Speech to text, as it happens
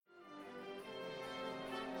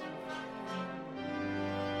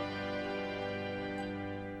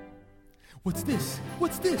What's this?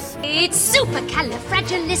 What's this? It's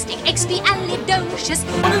supercalifragilisticexpialidocious.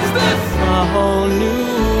 What is this? A whole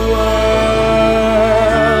new world.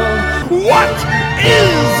 What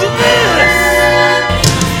is this?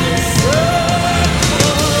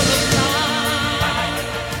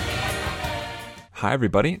 Hi,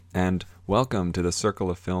 everybody, and welcome to the Circle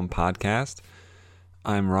of Film podcast.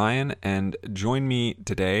 I'm Ryan, and join me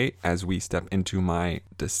today as we step into my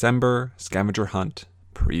December scavenger hunt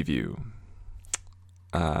preview.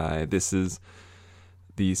 This is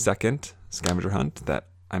the second scavenger hunt that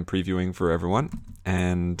I'm previewing for everyone,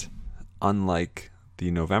 and unlike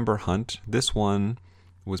the November hunt, this one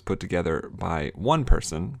was put together by one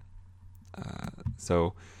person.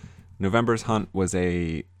 So November's hunt was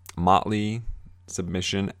a motley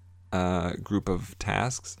submission group of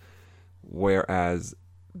tasks, whereas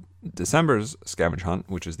December's scavenger hunt,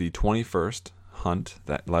 which is the 21st hunt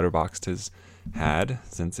that Letterboxd has had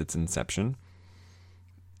since its inception,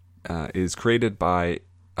 is created by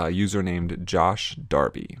a user named Josh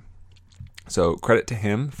Darby. So credit to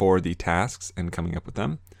him for the tasks and coming up with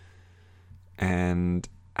them. And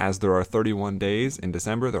as there are 31 days in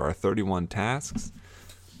December, there are 31 tasks.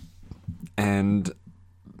 And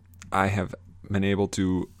I have been able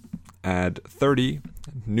to add 30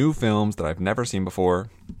 new films that I've never seen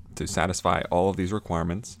before to satisfy all of these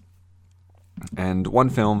requirements. And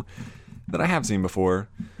one film that I have seen before,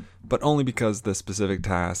 but only because the specific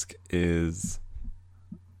task is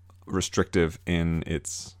restrictive in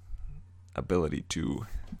its ability to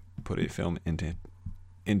put a film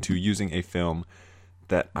into using a film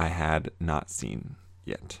that I had not seen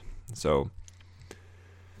yet. So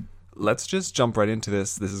let's just jump right into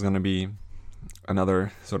this. This is going to be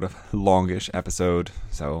another sort of longish episode,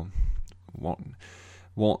 so won't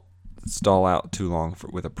stall out too long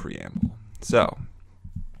with a preamble. So,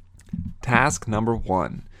 task number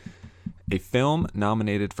 1. A film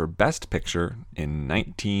nominated for Best Picture in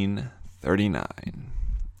 1939.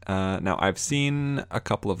 Now, I've seen a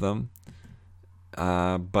couple of them,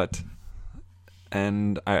 but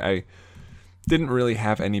I didn't really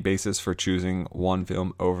have any basis for choosing one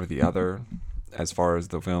film over the other as far as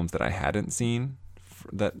the films that I hadn't seen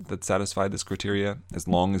that satisfied this criteria, as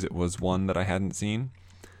long as it was one that I hadn't seen.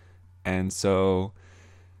 And so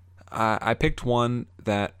I picked one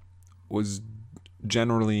that was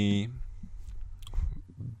generally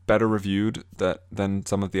better reviewed than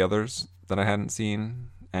some of the others that I hadn't seen,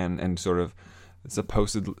 and sort of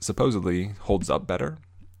supposedly holds up better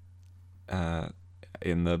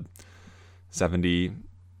in the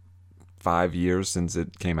 75 years since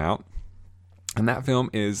it came out. And that film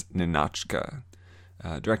is Ninotchka,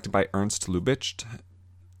 directed by Ernst Lubitsch,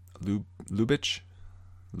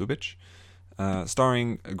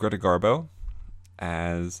 starring Greta Garbo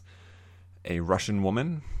as a Russian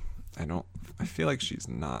woman. I feel like she's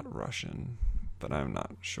not Russian, but I'm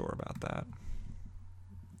not sure about that.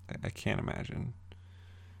 I can't imagine.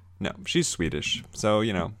 No, she's Swedish. So,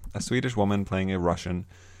 a Swedish woman playing a Russian.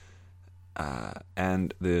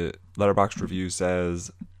 And the Letterboxd review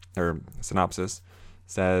says, or synopsis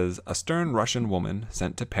says, a stern Russian woman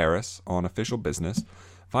sent to Paris on official business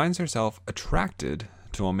finds herself attracted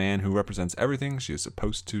to a man who represents everything she is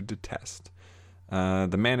supposed to detest.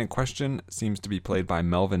 The man in question seems to be played by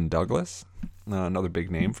Melvin Douglas, another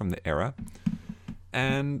big name from the era.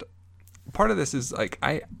 And part of this is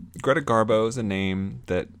Greta Garbo is a name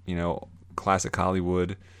that, classic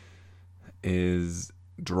Hollywood is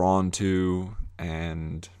drawn to,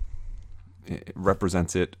 and it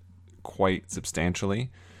represents it quite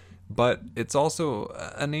substantially. But it's also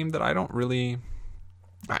a name that I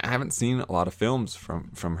haven't seen a lot of films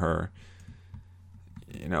from her.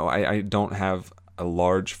 I don't have a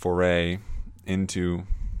large foray into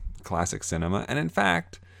classic cinema, and in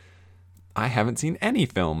fact, I haven't seen any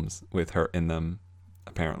films with her in them,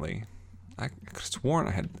 apparently. I could have sworn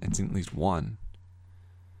I had seen at least one.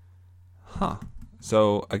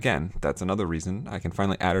 So, again, that's another reason I can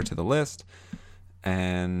finally add her to the list.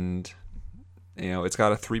 And, it's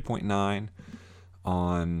got a 3.9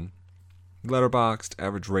 on Letterboxd,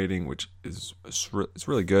 average rating, which is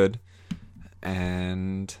really good.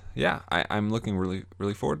 And, yeah, I'm looking really,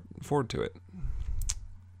 really forward to it.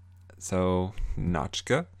 So,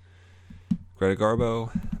 Notchka, Greta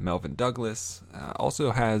Garbo, Melvin Douglas,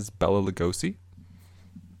 also has Bela Lugosi,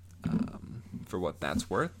 for what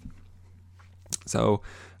that's worth. So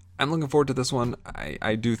I'm looking forward to this one.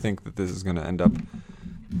 I do think that this is going to end up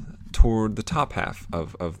toward the top half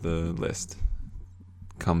of the list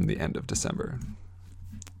come the end of December.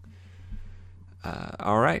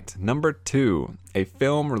 All right, number 2, a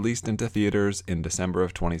film released into theaters in December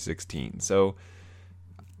of 2016. So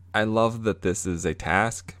I love that this is a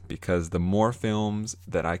task, because the more films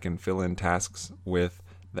that I can fill in tasks with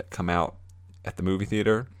that come out at the movie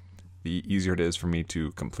theater, the easier it is for me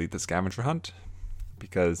to complete the scavenger hunt,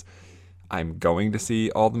 because I'm going to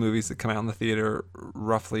see all the movies that come out in the theater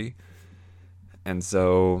roughly. And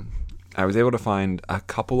so I was able to find a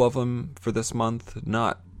couple of them for this month,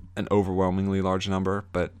 not an overwhelmingly large number,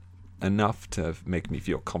 but enough to make me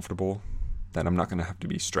feel comfortable that I'm not going to have to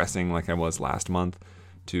be stressing like I was last month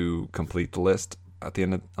to complete the list at the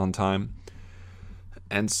end on time.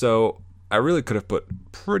 And so I really could have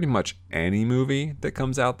put pretty much any movie that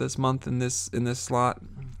comes out this month in this slot,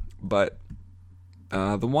 but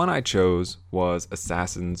the one I chose was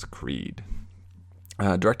Assassin's Creed,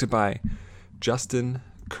 directed by Justin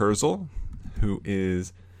Kurzel, who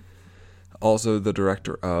is also the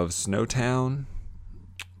director of Snowtown,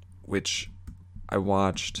 which I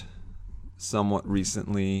watched somewhat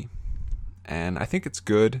recently, and I think it's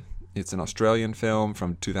good. It's an Australian film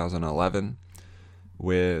from 2011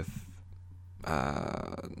 with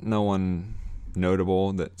no one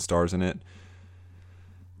notable that stars in it.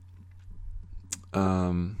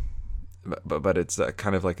 But it's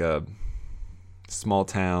kind of like a small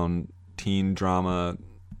town teen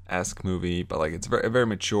drama-esque movie, but like it's very, very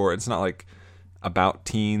mature. It's not like about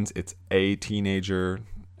teens. It's a teenager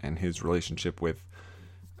and his relationship with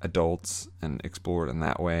adults, and explored in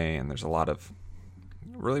that way. And there's a lot of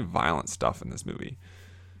really violent stuff in this movie.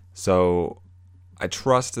 So I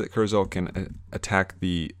trust that Kurzel can attack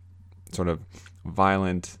the sort of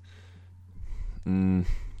violent,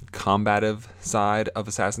 combative side of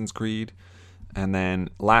Assassin's Creed. And then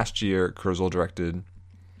last year, Kurzel directed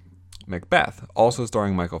Macbeth, also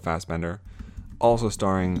starring Michael Fassbender, also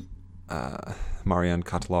starring Marion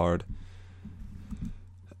Cotillard.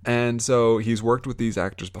 And so he's worked with these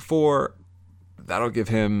actors before. That'll give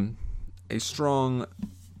him a strong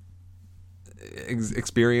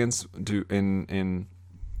experience in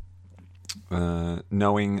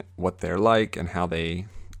knowing what they're like and how they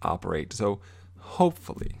operate. So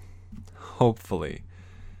hopefully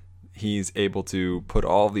he's able to put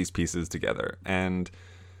all these pieces together and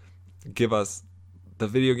give us the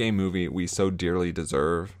video game movie we so dearly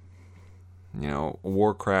deserve. You know,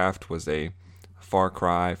 Warcraft was a far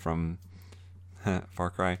cry from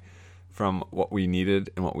what we needed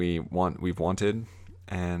and what we've wanted.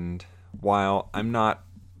 And while I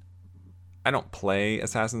don't play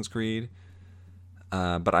Assassin's Creed,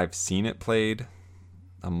 but I've seen it played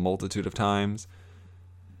a multitude of times.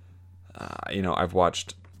 I've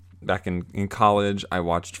watched back in college, I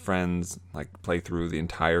watched friends like play through the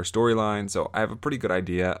entire storyline, so I have a pretty good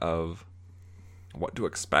idea of what to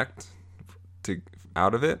expect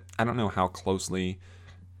out of it. I don't know how closely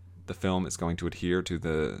the film is going to adhere to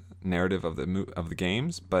the narrative of the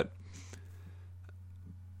games, but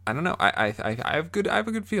I don't know. I have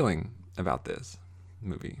a good feeling about this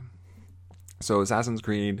movie. So Assassin's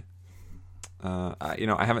Creed, I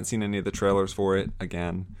haven't seen any of the trailers for it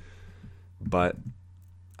again, but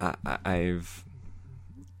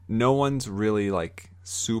no one's really like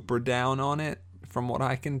super down on it from what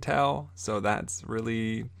I can tell. So that's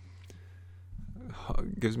really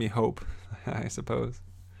gives me hope, I suppose.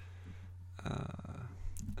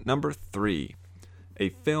 Number 3, a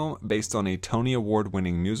film based on a Tony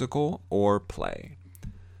Award-winning musical or play.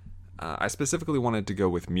 I specifically wanted to go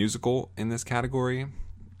with musical in this category.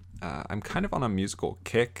 I'm kind of on a musical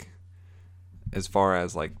kick as far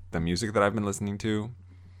as like the music that I've been listening to.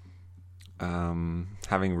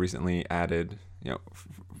 Having recently added,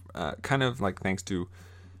 kind of like thanks to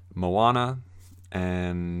Moana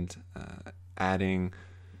and adding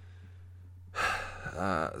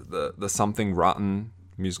the Something Rotten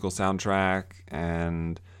musical soundtrack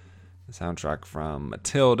and the soundtrack from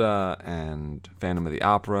Matilda and Phantom of the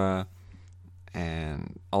Opera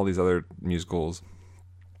and all these other musicals.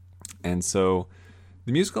 And so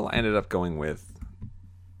the musical I ended up going with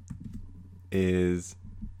is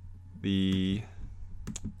The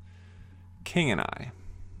King and I.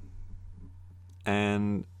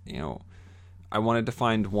 And, I wanted to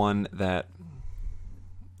find one that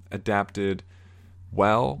adapted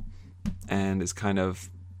well and is kind of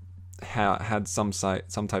had some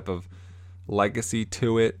type of legacy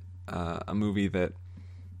to it, a movie that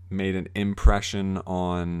made an impression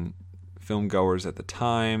on filmgoers at the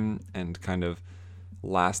time and kind of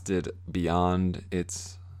lasted beyond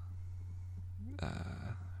its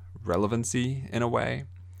relevancy in a way.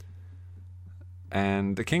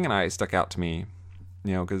 And The King and I stuck out to me,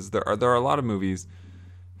 because there are a lot of movies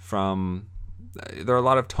there are a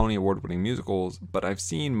lot of Tony Award-winning musicals, but I've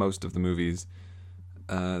seen most of the movies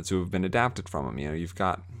to have been adapted from them. You've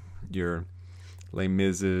got your Les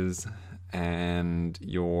Mises and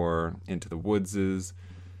your Into the Woodses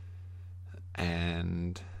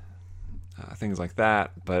and things like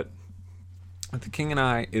that. But The King and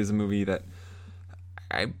I is a movie that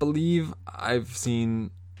I believe I've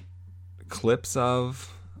seen clips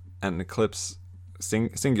of, and the clips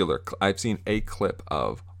singular. I've seen a clip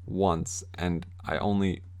of once, and I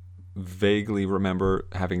only vaguely remember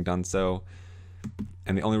having done so.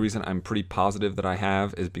 And the only reason I'm pretty positive that I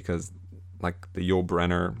have is because, like, the Yul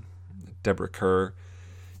Brynner, Deborah Kerr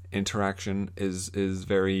interaction is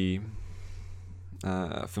very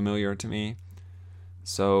familiar to me.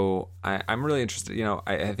 So I'm really interested.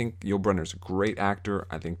 I think Yul Brynner's a great actor.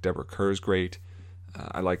 I think Deborah Kerr's great.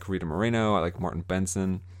 I like Rita Moreno. I like Martin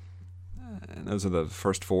Benson. And those are the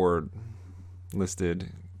first 4 listed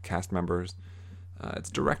cast members.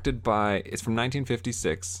 It's from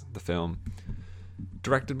 1956, the film.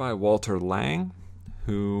 Directed by Walter Lang,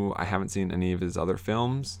 who I haven't seen any of his other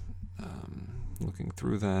films. Looking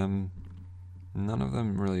through them, none of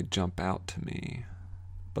them really jump out to me.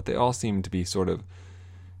 But they all seem to be sort of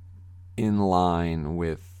in line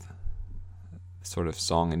with sort of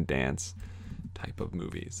song and dance type of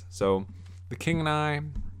movies. So The King and I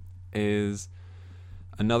is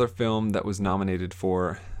another film that was nominated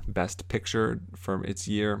for Best Picture from its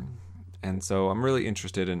year. And so I'm really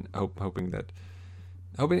interested in hoping to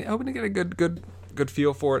get a good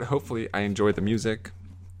feel for it. Hopefully I enjoy the music.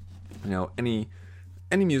 Any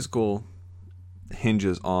musical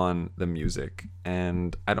hinges on the music,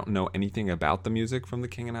 and I don't know anything about the music from The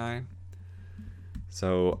King and I.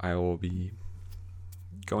 So I will be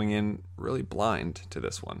going in really blind to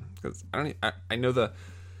this one because I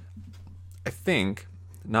think,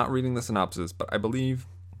 not reading the synopsis, but I believe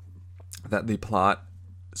that the plot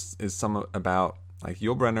is somewhat about, like,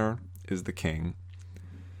 Yul Brynner is the king,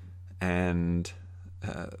 and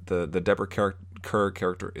the Deborah Kerr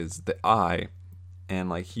character is the eye, and,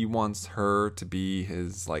 like, he wants her to be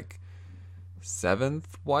his, like, 7th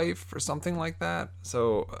wife or something like that.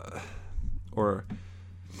 So, or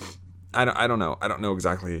I don't know. I don't know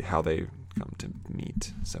exactly how they come to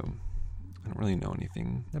meet. So I don't really know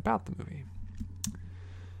anything about the movie.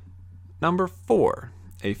 Number 4,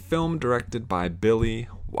 a film directed by Billy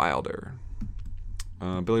Wilder.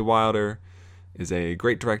 Billy Wilder is a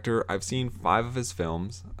great director. I've seen 5 of his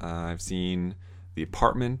films. I've seen The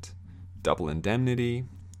Apartment, Double Indemnity,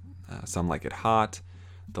 Some Like It Hot,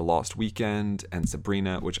 The Lost Weekend, and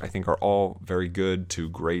Sabrina, which I think are all very good to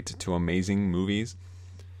great to amazing movies.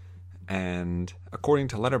 And according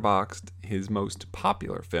to Letterboxd, his most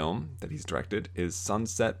popular film that he's directed is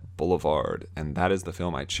Sunset Boulevard, and that is the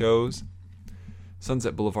film I chose.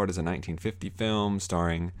 Sunset Boulevard is a 1950 film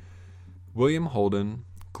starring William Holden,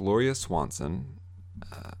 Gloria Swanson,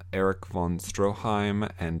 Eric von Stroheim,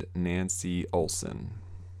 and Nancy Olson.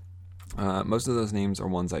 Most of those names are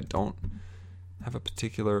ones I don't have a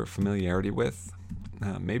particular familiarity with.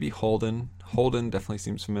 Maybe Holden. Holden definitely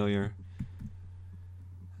seems familiar.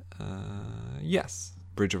 Yes.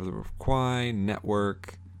 Bridge over the River Kwai,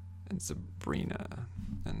 Network, and Sabrina,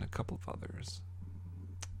 and a couple of others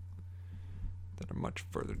that are much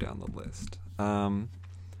further down the list.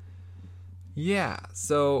 Yeah,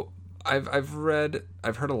 so I've heard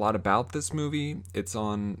a lot about this movie. It's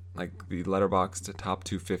on, like, the Letterboxd top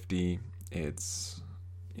 250. It's,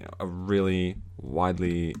 a really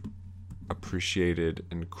widely appreciated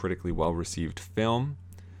and critically well received film.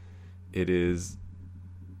 It is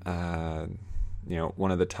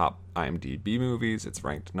one of the top IMDb movies. It's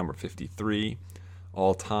ranked number 53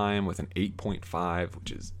 all time with an 8.5,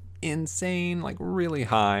 which is insane, like really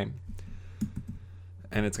high.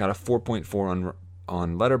 And it's got a 4.4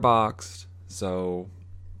 on Letterboxd. So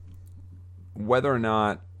whether or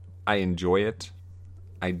not I enjoy it,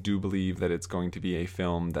 I do believe that it's going to be a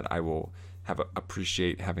film that I will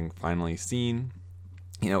appreciate having finally seen.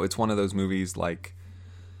 It's one of those movies like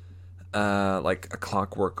A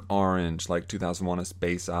Clockwork Orange, like 2001: A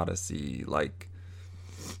Space Odyssey, like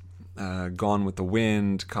Gone with the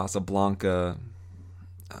Wind, Casablanca.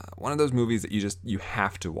 One of those movies that you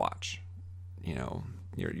have to watch.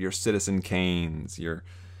 Your Citizen Kanes, your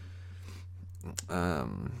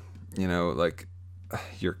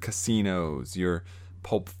your Casinos, your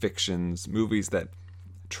Pulp Fictions, movies that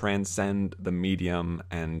transcend the medium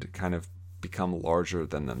and kind of become larger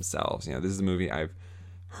than themselves. This is a movie I've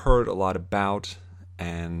heard a lot about,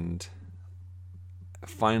 and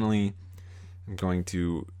finally I'm going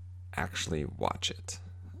to actually watch it.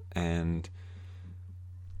 And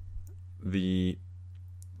the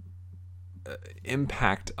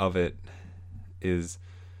impact of it is,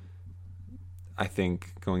 I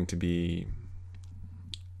think, going to be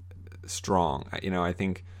strong. I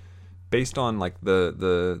think based on like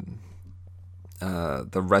the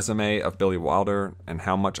resume of Billy Wilder and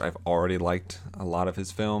how much I've already liked a lot of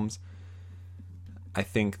his films, I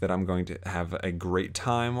think that I'm going to have a great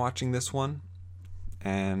time watching this one.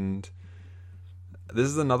 And this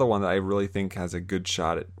is another one that I really think has a good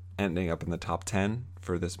shot at ending up in the top 10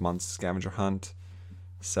 for this month's scavenger hunt.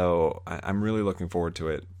 So I'm really looking forward to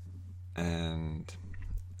it. And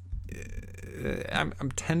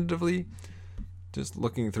I'm tentatively just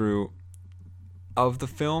looking through of the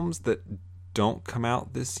films that don't come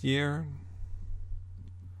out this year.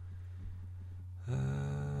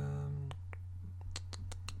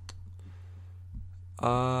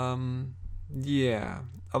 Yeah,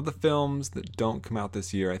 of the films that don't come out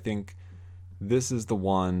this year, I think this is the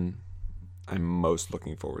one I'm most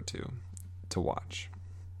looking forward to watch.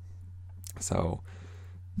 So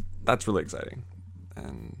that's really exciting.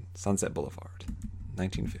 And Sunset Boulevard,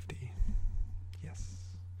 1950. Yes.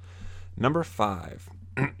 Number 5.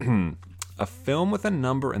 A film with a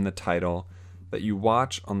number in the title that you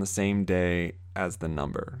watch on the same day as the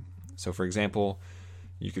number. So, for example,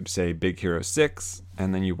 you could say Big Hero 6,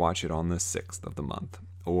 and then you watch it on the 6th of the month.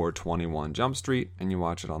 Or 21 Jump Street, and you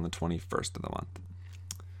watch it on the 21st of the month.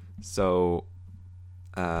 So,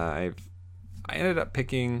 I ended up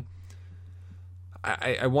picking...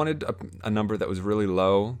 I wanted a number that was really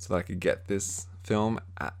low so that I could get this film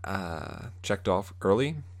checked off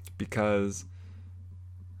early, because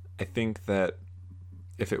I think that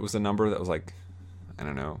if it was a number that was like, I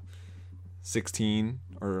don't know, 16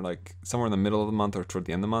 or like somewhere in the middle of the month or toward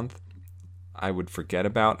the end of the month, I would forget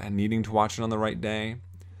about needing to watch it on the right day.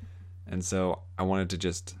 And so I wanted to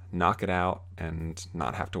just knock it out and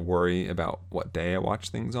not have to worry about what day I watch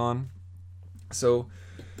things on. So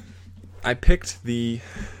I picked the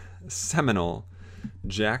seminal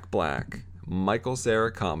Jack Black, Michael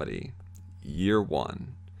Cera comedy, Year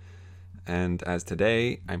One. And as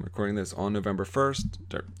today, I'm recording this on December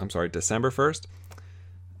 1st,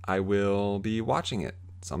 I will be watching it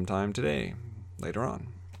sometime today, later on.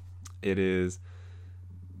 It is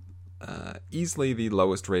easily the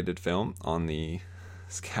lowest rated film on the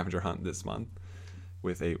scavenger hunt this month,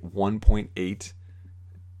 with a 1.8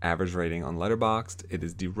 average rating on Letterboxd. It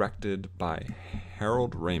is directed by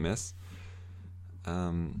Harold Ramis,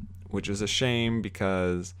 which is a shame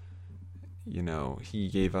because, he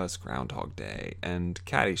gave us Groundhog Day and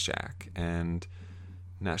Caddyshack and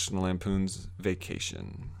National Lampoon's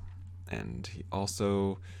Vacation. And he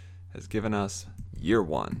also has given us Year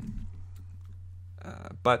One.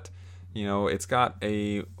 But, it's got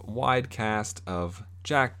a wide cast of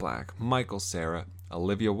Jack Black, Michael Cera,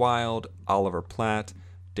 Olivia Wilde, Oliver Platt,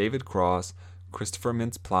 David Cross, Christopher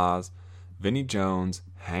Mintz-Plasse, Vinnie Jones,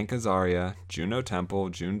 Hank Azaria, Juno Temple,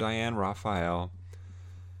 June Diane Raphael,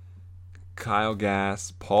 Kyle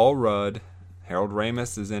Gass, Paul Rudd, Harold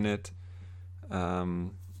Ramis is in it,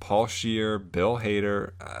 Paul Scheer, Bill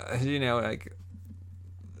Hader.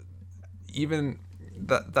 Even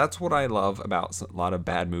that's what I love about a lot of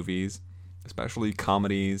bad movies, especially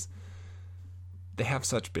comedies. They have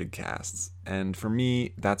such big casts, and for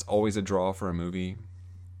me, that's always a draw for a movie,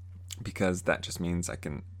 because that just means I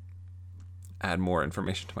can add more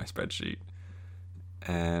information to my spreadsheet.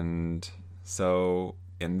 And so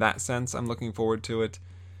in that sense, I'm looking forward to it.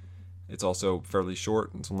 It's also fairly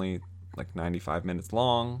short. It's only like 95 minutes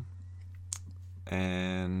long.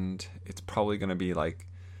 And it's probably going to be like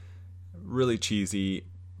really cheesy.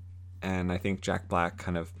 And I think Jack Black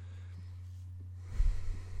kind of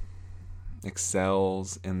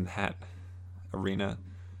excels in that arena.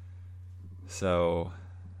 So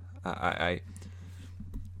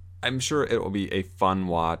I'm sure it will be a fun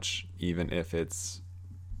watch, even if it's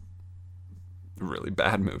a really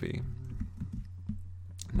bad movie.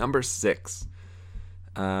 Number 6.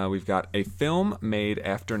 We've got a film made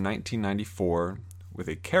after 1994 with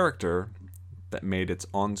a character that made its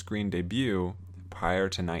on-screen debut prior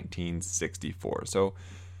to 1964. So,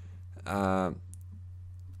 I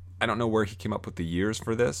don't know where he came up with the years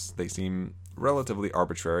for this. They seem relatively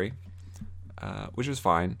arbitrary, which is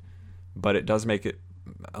fine, but it does make it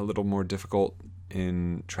a little more difficult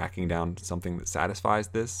in tracking down something that satisfies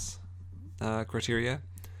this criteria.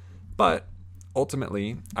 But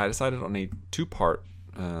ultimately, I decided on a 2-part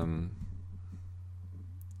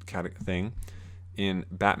thing in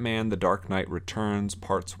Batman The Dark Knight Returns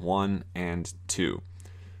Parts 1 and 2.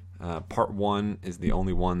 Part 1 is the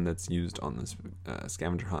only one that's used on this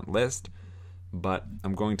scavenger hunt list, but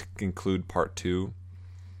I'm going to include Part 2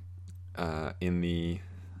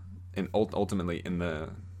 ultimately in the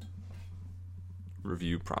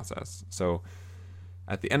review process. So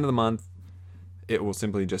at the end of the month, it will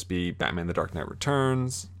simply just be Batman The Dark Knight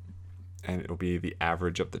Returns, and it'll be the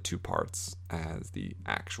average of the two parts as the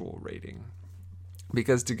actual rating.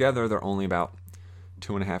 Because together they're only about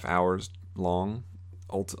 2.5 hours long,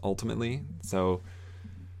 ultimately. So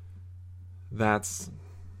that's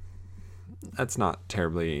not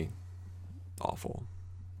terribly awful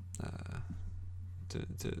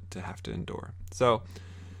to have to endure. So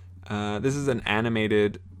this is an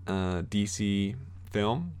animated DC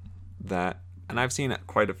film and I've seen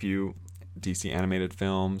quite a few DC animated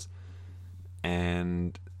films,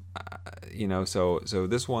 and so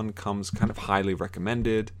this one comes kind of highly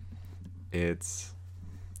recommended. It's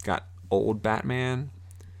got old Batman,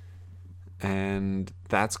 and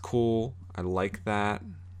that's cool. I like that.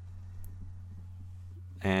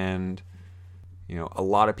 And a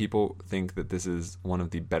lot of people think that this is one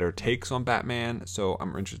of the better takes on Batman, so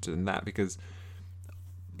I'm interested in that because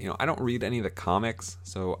I don't read any of the comics,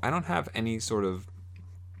 so I don't have any sort of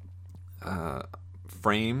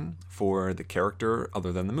frame for the character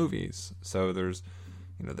other than the movies. So there's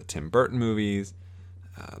the Tim Burton movies,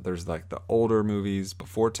 there's like the older movies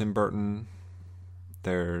before Tim Burton,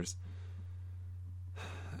 there's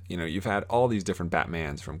you've had all these different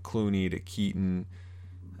Batmans from Clooney to Keaton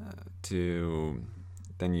to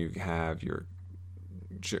then you have your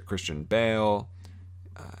Christian Bale,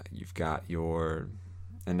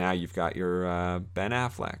 now you've got your Ben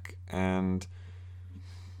Affleck, and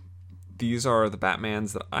these are the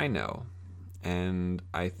Batmans that I know, and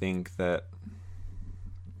I think that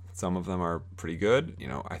some of them are pretty good.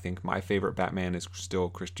 I think my favorite Batman is still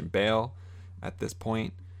Christian Bale at this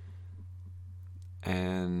point,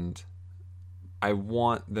 and I've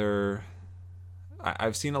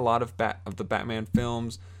seen a lot of the Batman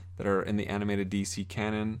films that are in the animated DC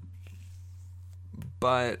canon,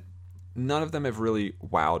 but none of them have really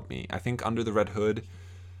wowed me. I think Under the Red Hood,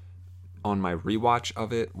 on my rewatch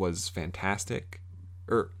of it, was fantastic,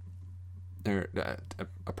 or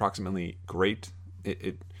approximately great.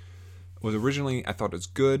 It was originally, I thought it was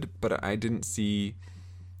good, but I didn't see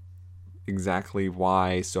exactly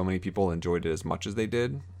why so many people enjoyed it as much as they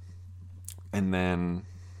did. And then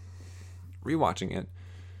rewatching it,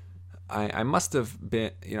 I must have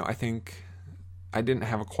been, I think I didn't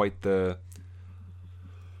have quite the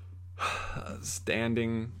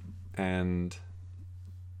standing and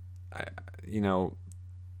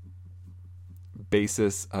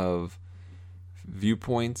basis of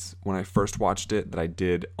viewpoints when I first watched it that I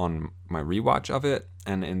did on my rewatch of it,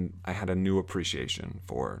 and I had a new appreciation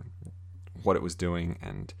for what it was doing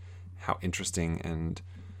and how interesting and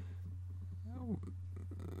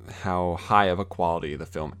how high of a quality the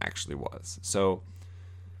film actually was. So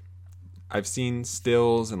I've seen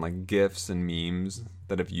stills and like GIFs and memes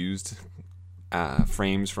that have used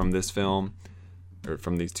frames from this film, or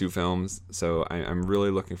from these two films. So I'm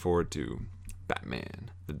really looking forward to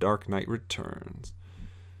Batman The Dark Knight Returns,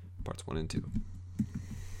 parts 1 and 2.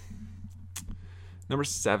 Number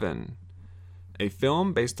 7, a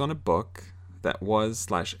film based on a book that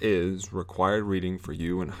was/is required reading for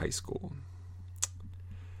you in high school.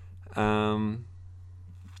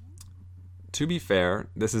 To be fair,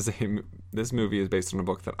 this movie is based on a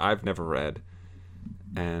book that I've never read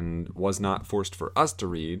and was not forced for us to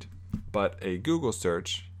read, but a Google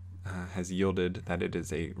search has yielded that it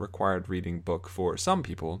is a required reading book for some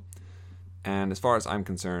people, and as far as I'm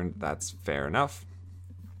concerned, that's fair enough.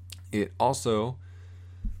 It also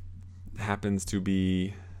happens to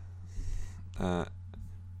be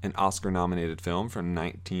an Oscar-nominated film from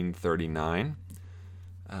 1939,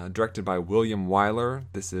 directed by William Wyler.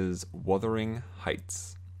 This is Wuthering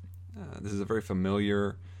Heights. This is a very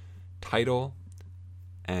familiar title,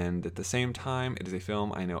 and at the same time, it is a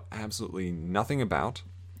film I know absolutely nothing about,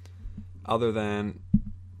 other than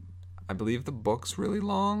I believe the book's really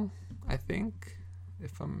long, I think. I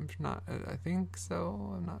think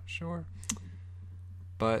so, I'm not sure.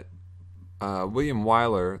 But William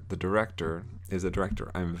Wyler, the director, is a director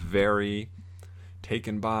I'm very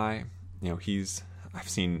taken by. I've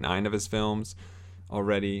seen 9 of his films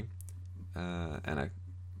already, and a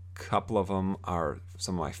couple of them are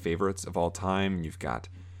some of my favorites of all time. You've got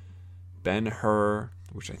Ben-Hur,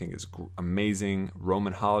 which I think is amazing.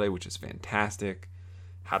 Roman Holiday, which is fantastic.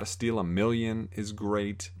 How to Steal a Million is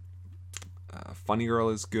great. Funny Girl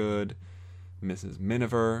is good. Mrs.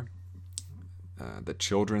 Miniver. The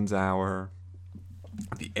Children's Hour.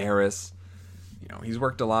 The Heiress. He's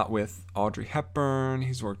worked a lot with Audrey Hepburn.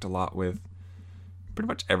 He's worked a lot with pretty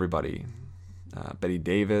much everybody. Betty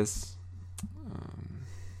Davis.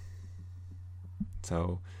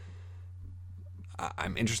 So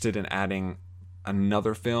I'm interested in adding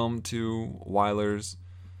another film to Wyler's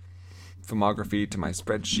filmography to my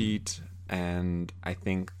spreadsheet, and I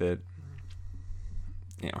think that,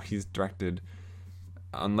 he's directed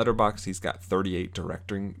on Letterboxd. He's got 38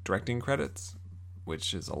 directing credits,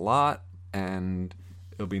 which is a lot, and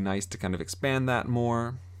it'll be nice to kind of expand that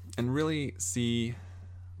more and really see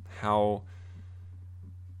how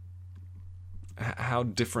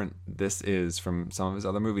different this is from some of his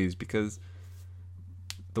other movies, because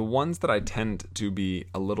the ones that I tend to be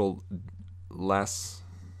a little less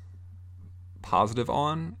positive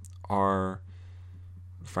on are,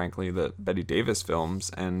 frankly, the Bette Davis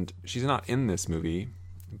films, and she's not in this movie,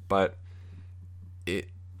 but I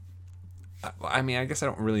guess I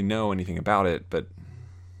don't really know anything about it, but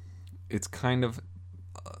it's kind of,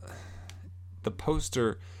 the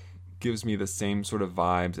poster gives me the same sort of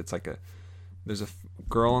vibes. It's like there's a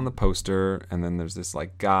girl on the poster, and then there's this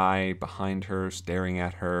like guy behind her staring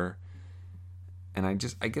at her, and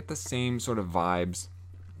I get the same sort of vibes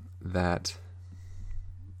that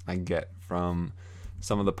I get from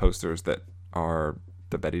some of the posters that are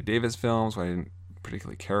the Bette Davis films, what I didn't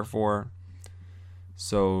particularly care for.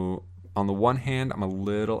 So on the one hand, I'm a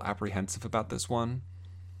little apprehensive about this one.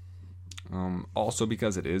 Also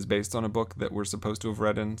because it is based on a book that we're supposed to have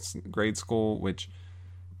read in grade school, which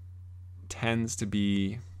tends to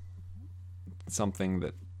be something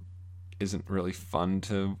that isn't really fun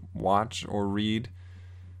to watch or read.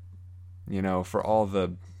 For all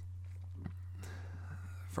the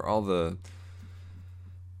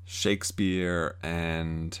Shakespeare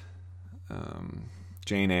and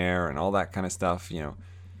Jane Eyre and all that kind of stuff, no,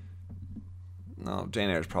 Jane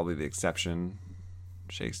Eyre is probably the exception.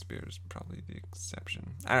 Shakespeare is probably the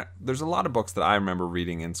exception. There's a lot of books that I remember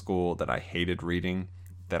reading in school that I hated reading,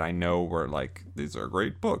 that I know were like, these are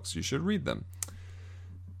great books, you should read them.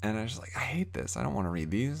 And I was just like, I hate this. I don't want to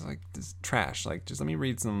read these. Like, this is trash. Like, just let me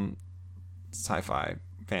read some sci-fi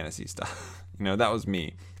fantasy stuff. That was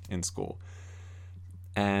me in school.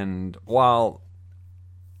 And while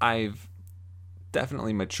I've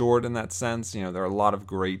definitely matured in that sense, there are a lot of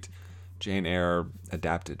great Jane Eyre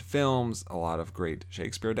adapted films, a lot of great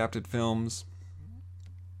Shakespeare adapted films,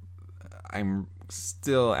 I'm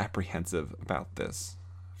still apprehensive about this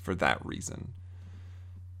for that reason.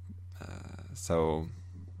 So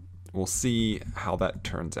we'll see how that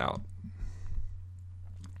turns out.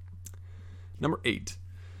 Number 8.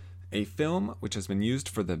 A film which has been used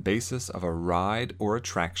for the basis of a ride or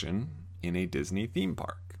attraction in a Disney theme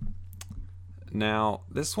park. Now,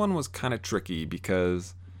 this one was kind of tricky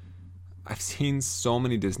because I've seen so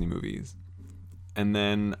many Disney movies, and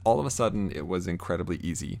then all of a sudden it was incredibly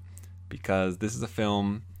easy, because this is a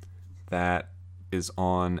film that is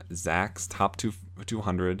on Zach's Top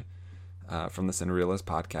 200 from the Cinerealist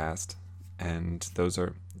podcast, and those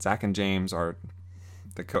are Zach and James are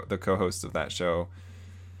the co-hosts of that show.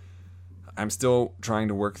 I'm still trying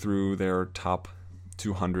to work through their top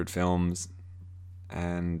 200 films,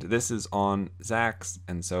 and this is on Zach's,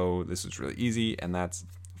 and so this was really easy, and that's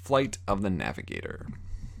Flight of the Navigator.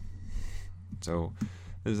 So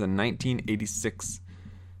this is a 1986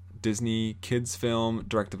 Disney kids film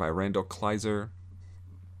directed by Randall Kleiser,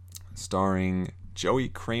 starring Joey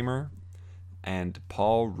Kramer and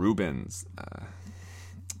Paul Rubens.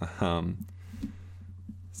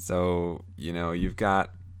 So, you've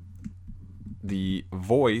got the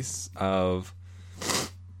voice of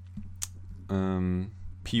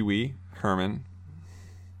Pee-wee Herman,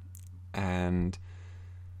 and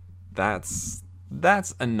that's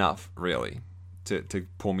enough, really, to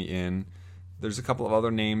pull me in. There's a couple of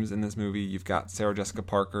other names in this movie. You've got Sarah Jessica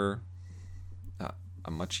Parker,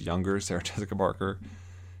 a much younger Sarah Jessica Parker.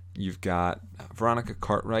 You've got Veronica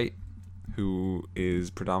Cartwright, who is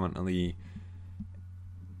predominantly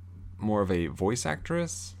more of a voice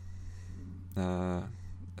actress,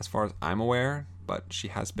 as far as I'm aware, but she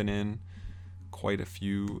has been in quite a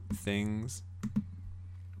few things,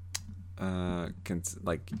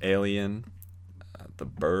 like Alien, The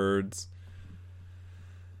Birds,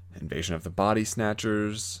 Invasion of the Body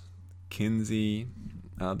Snatchers, Kinsey,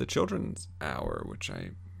 The Children's Hour, which I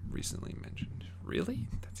recently mentioned. Really?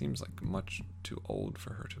 That seems like much too old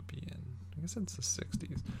for her to be in. I guess it's the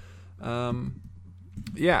 60s.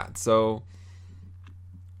 Yeah, so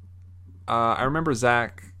I remember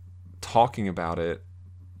Zach talking about it,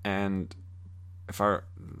 and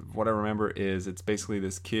what I remember is it's basically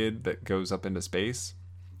this kid that goes up into space,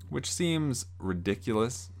 which seems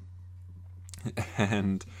ridiculous.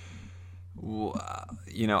 And,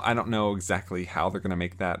 I don't know exactly how they're going to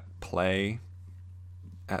make that play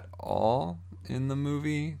at all in the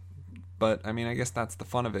movie. But, I guess that's the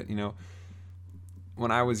fun of it.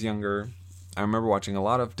 When I was younger, I remember watching a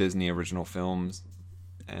lot of Disney original films.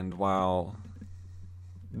 And while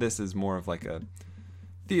this is more of like a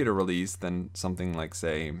theater release than something like,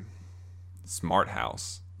 say, Smart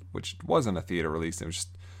House, which wasn't a theater release, it was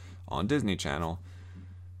just on Disney Channel.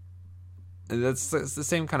 It's the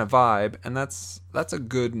same kind of vibe, and that's a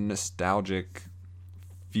good nostalgic,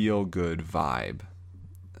 feel-good vibe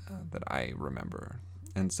that I remember.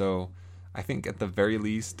 And so I think at the very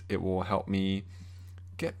least it will help me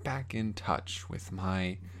get back in touch with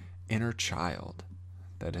my inner child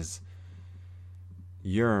that has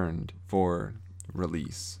yearned for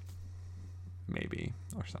release, maybe,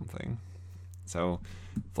 or something. So,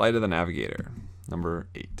 Flight of the Navigator, number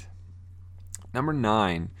 8. Number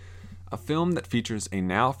 9, a film that features a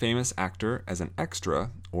now famous actor as an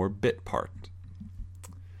extra or bit part.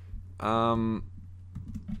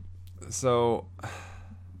 So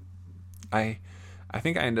I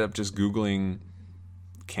think I ended up just Googling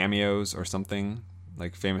cameos or something,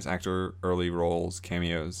 like famous actor early roles,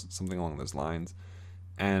 cameos, something along those lines.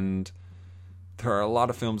 And there are a lot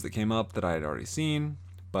of films that came up that I had already seen,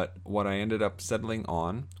 but what I ended up settling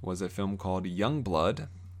on was a film called Youngblood,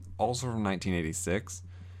 also from 1986,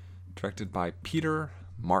 directed by Peter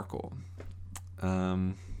Markle.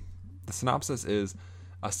 The synopsis is: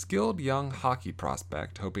 a skilled young hockey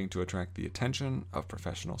prospect hoping to attract the attention of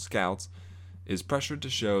professional scouts is pressured to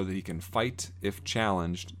show that he can fight if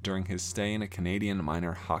challenged during his stay in a Canadian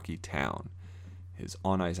minor hockey town. His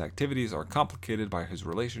on-ice activities are complicated by his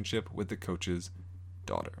relationship with the coach's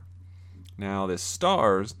daughter. Now, this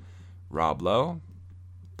stars Rob Lowe,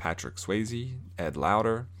 Patrick Swayze, Ed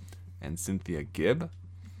Lauter, and Cynthia Gibb,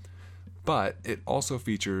 but it also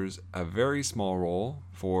features a very small role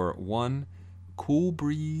for one Cool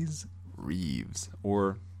Breeze Reeves,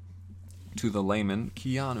 or to the layman,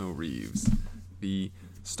 Keanu Reeves, the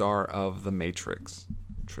star of the Matrix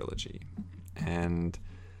trilogy. And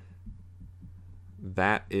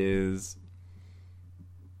that is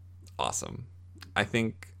awesome. I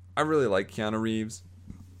think I really like Keanu Reeves,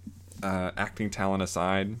 acting talent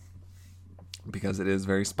aside, because it is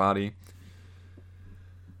very spotty.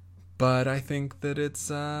 But I think that it's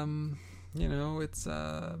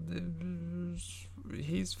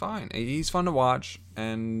he's fine. He's fun to watch,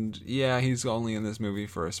 and yeah, he's only in this movie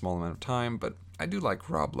for a small amount of time, but I do like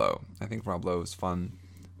Rob Lowe. I think Rob Lowe is fun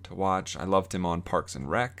to watch. I loved him on Parks and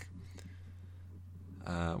Rec,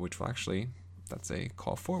 which will actually, that's a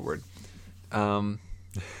call forward.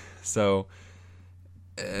 So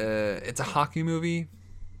it's a hockey movie.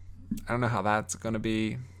 I don't know how that's going to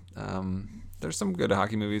be. There's some good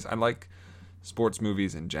hockey movies. I like sports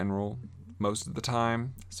movies in general most of the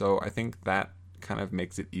time, so I think that kind of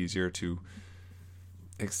makes it easier to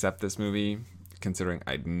accept this movie, considering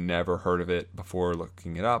I'd never heard of it before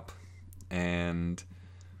looking it up, and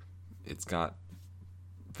it's got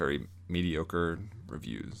very mediocre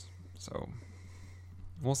reviews. So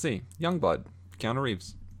we'll see. Youngblood, Keanu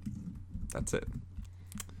Reeves. That's it.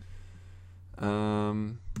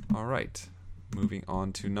 All right. Moving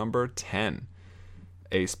on to number 10,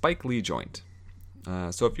 a Spike Lee joint.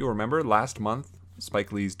 So if you remember, last month,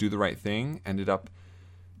 Spike Lee's Do the Right Thing ended up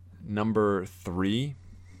number 3.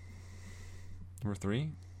 Number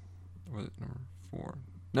 3? Or was it number 4?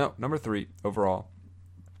 No, number 3 overall.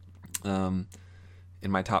 In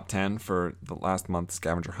my top 10 for the last month's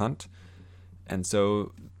Scavenger Hunt. And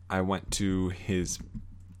so I went to his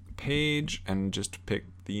page and just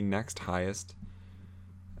picked the next highest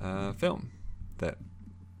film that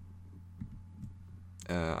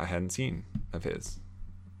I hadn't seen of his.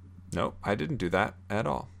 Nope, I didn't do that at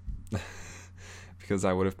all. Because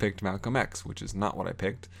I would have picked Malcolm X, which is not what I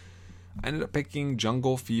picked. I ended up picking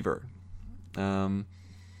Jungle Fever.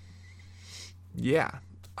 Yeah,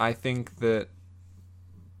 I think that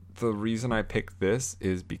the reason I picked this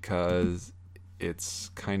is because it's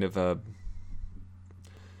kind of a...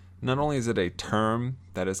 Not only is it a term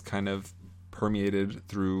that is kind of permeated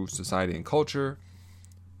through society and culture,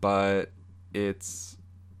 but it's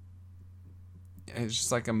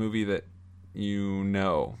just like a movie that you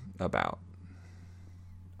know about.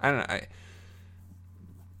 I don't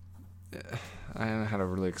know how to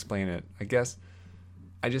really explain it. I guess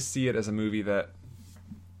I just see it as a movie that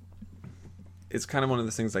it's kind of one of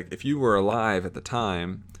those things, like if you were alive at the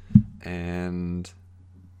time and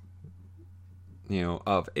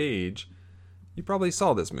of age, you probably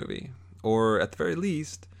saw this movie, or at the very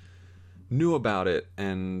least knew about it,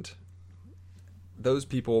 and those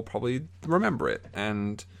people probably remember it.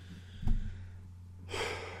 And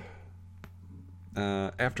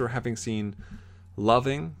after having seen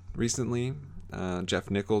Loving recently,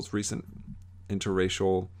 Jeff Nichols' recent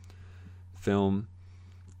interracial film,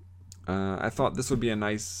 I thought this would be a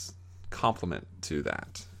nice complement to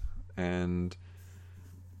that. And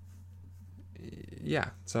yeah,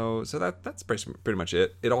 so that's pretty much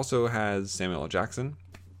it. It also has Samuel L. Jackson,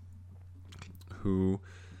 who,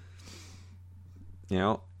 you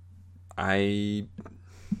know, I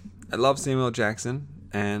love Samuel L. Jackson,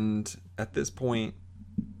 and at this point,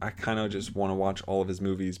 I kind of just want to watch all of his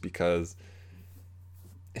movies because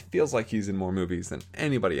it feels like he's in more movies than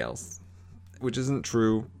anybody else, which isn't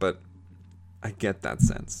true, but I get that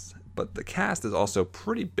sense. But the cast is also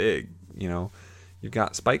pretty big, you know. You've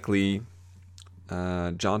got Spike Lee,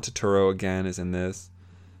 John Turturro again is in this,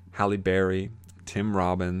 Halle Berry, Tim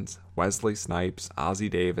Robbins, Wesley Snipes, Ozzie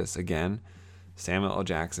Davis again, Samuel L.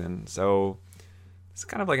 Jackson. So it's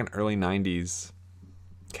kind of like an early 90s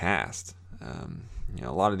cast. You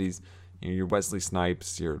know, a lot of these, you know, your Wesley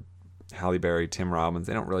Snipes, your Halle Berry, Tim Robbins,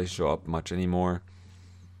 they don't really show up much anymore.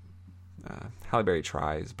 Halle Berry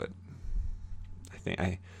tries, but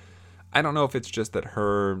I don't know if it's just that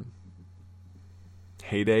her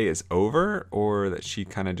heyday is over, or that she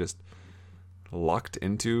kind of just lucked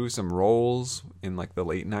into some roles in like the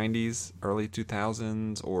late 90s, early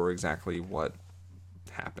 2000s, or exactly what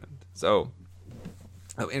happened. So,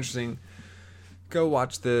 interesting. Go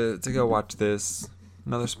watch this,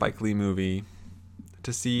 another Spike Lee movie,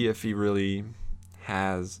 to see if he really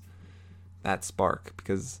has that spark,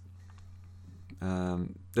 because I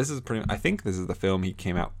think this is the film he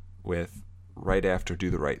came out with right after Do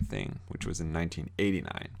the Right Thing, which was in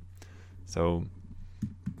 1989. So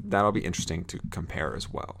that'll be interesting to compare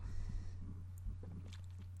as well.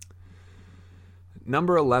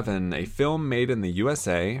 Number 11, a film made in the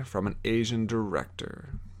USA from an Asian director.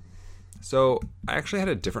 So I actually had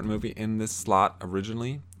a different movie in this slot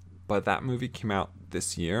originally, but that movie came out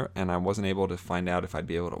this year, and I wasn't able to find out if I'd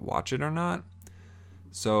be able to watch it or not.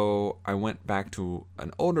 So I went back to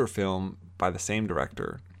an older film by the same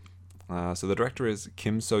director. So the director is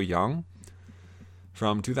Kim So-young.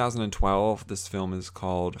 From 2012, this film is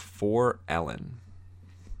called For Ellen.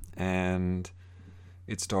 And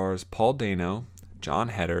it stars Paul Dano, John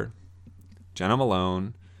Heder, Jenna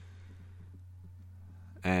Malone,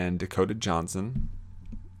 and Dakota Johnson.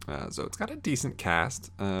 So it's got a decent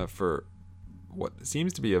cast for what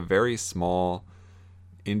seems to be a very small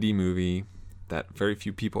indie movie that very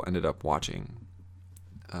few people ended up watching.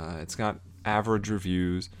 It's got average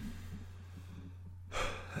reviews,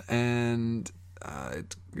 and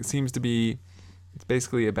it seems to be, it's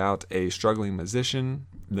basically about a struggling musician,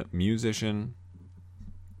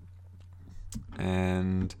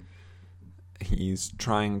 and he's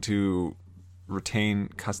trying to retain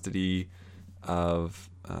custody of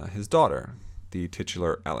his daughter, the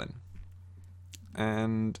titular Ellen.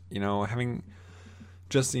 And, you know, having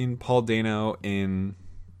just seen Paul Dano in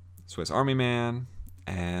Swiss Army Man,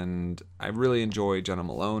 and I really enjoy Jenna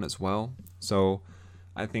Malone as well. So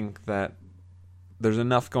I think that there's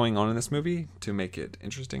enough going on in this movie to make it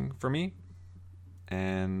interesting for me.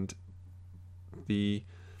 And the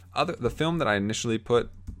film that I initially put,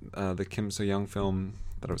 the Kim So-young film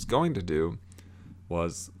that I was going to do,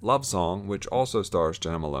 was Love Song, which also stars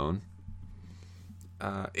Jenna Malone,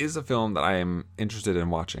 is a film that I am interested in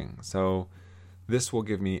watching. So this will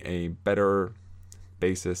give me a better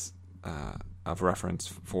basis of reference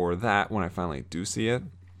for that when I finally do see it,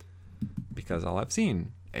 because I'll have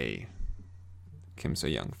seen a Kim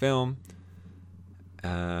So-young film,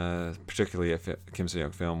 particularly a Kim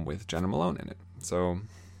So-young film with Jenna Malone in it. So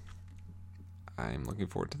I'm looking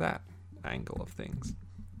forward to that angle of things.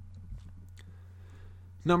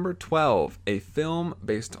 Number 12, a film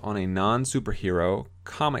based on a non-superhero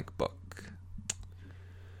comic book.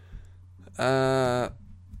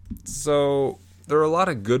 So there are a lot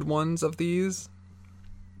of good ones of these,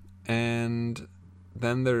 and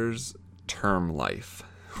then there's Term Life,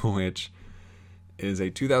 which is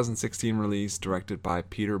a 2016 release directed by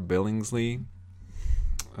Peter Billingsley.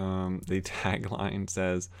 The tagline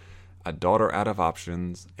says, "A daughter out of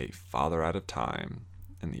options, a father out of time,"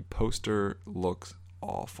 and the poster looks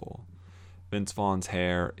awful. Vince Vaughn's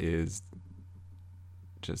hair is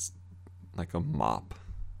just like a mop.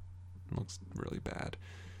 It looks really bad.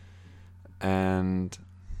 And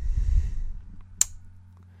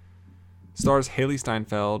stars Haley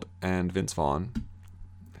Steinfeld and Vince Vaughn,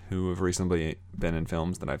 who have recently been in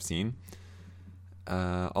films that I've seen.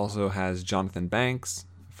 Also has Jonathan Banks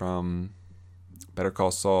from Better Call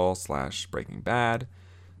Saul / Breaking Bad,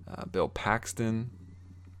 Bill Paxton,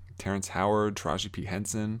 Terrence Howard, Taraji P.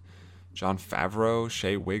 Henson, Jon Favreau,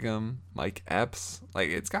 Shea Wiggum, Mike Epps. Like,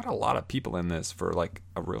 it's got a lot of people in this for like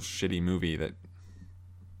a real shitty movie that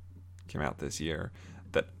came out this year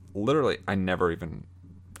that literally I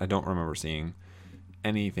don't remember seeing.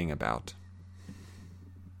 anything about.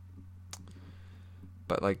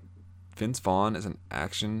 But like Vince Vaughn is an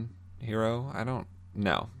action hero. I don't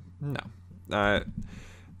know. No.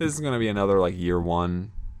 This is going to be another like year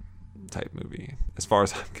one type movie as far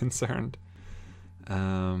as I'm concerned.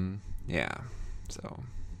 Yeah. So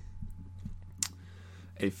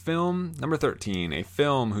a film, number 13, a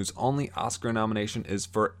film whose only Oscar nomination is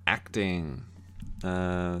for acting.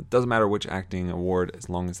 Doesn't matter which acting award as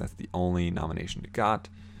long as that's the only nomination it got.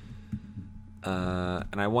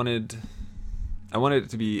 And I wanted it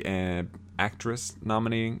to be an actress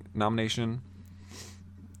nomination.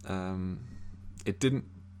 It didn't.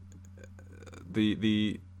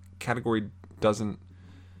 The category doesn't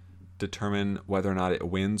determine whether or not it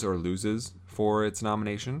wins or loses for its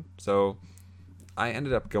nomination. So I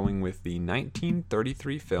ended up going with the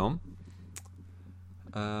 1933 film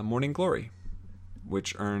Morning Glory,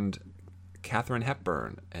 which earned Katharine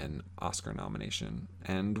Hepburn an Oscar nomination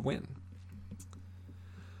and win.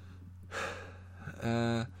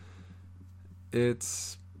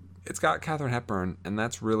 It's got Katharine Hepburn, and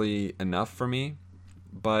that's really enough for me,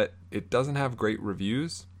 but it doesn't have great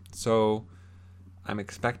reviews, so I'm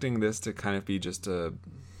expecting this to kind of be just a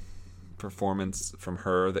performance from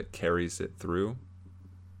her that carries it through,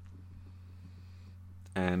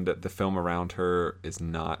 and the film around her is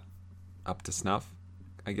not up to snuff,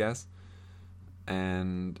 I guess.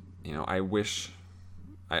 And I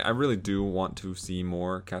really do want to see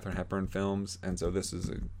more Katharine Hepburn films, and so this is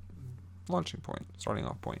a starting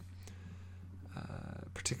off point.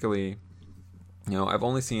 Particularly, I've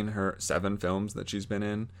only seen her 7 films that she's been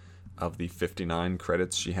in of the 59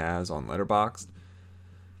 credits she has on Letterboxd,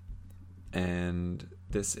 and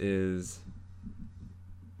this is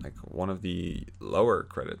like one of the lower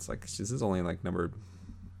credits. Like, this is only like number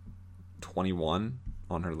 21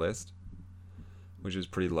 on her list, which is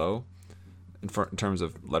pretty low in terms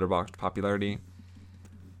of Letterboxd popularity.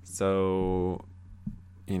 So,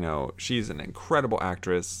 she's an incredible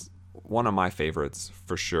actress, one of my favorites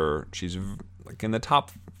for sure. She's like in the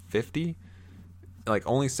top 50, like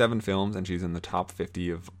only 7 films, and she's in the top 50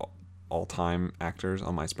 of all-time actors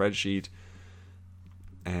on my spreadsheet.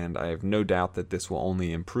 And I have no doubt that this will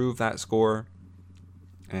only improve that score.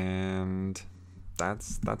 And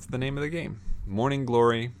that's the name of the game. Morning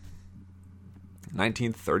Glory,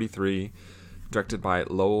 1933, directed by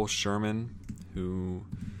Lowell Sherman, who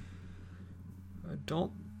I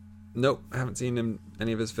haven't seen him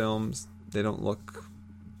any of his films. They don't look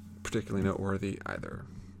particularly noteworthy either.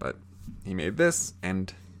 But he made this,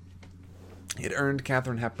 and it earned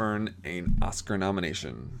Katharine Hepburn an Oscar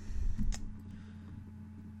nomination.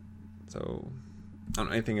 So I don't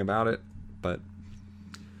know anything about it, but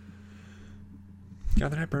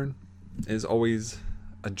Katharine Hepburn is always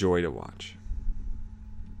a joy to watch.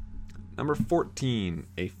 Number 14,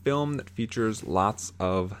 a film that features lots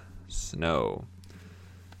of snow.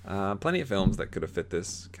 Plenty of films that could have fit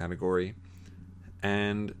this category,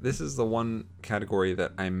 and this is the one category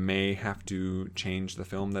that I may have to change the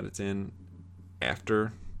film that it's in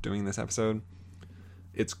after doing this episode.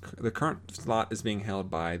 The current slot is being held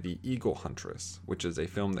by The Eagle Huntress, which is a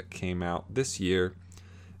film that came out this year.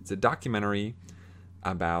 It's a documentary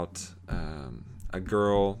about a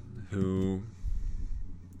girl who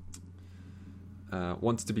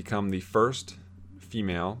wants to become the first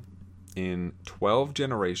female in 12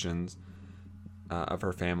 generations of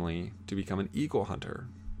her family to become an eagle hunter.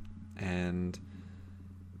 And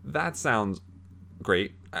that sounds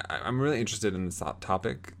great. I'm really interested in this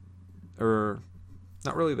topic, or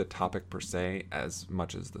not really the topic per se as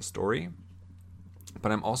much as the story,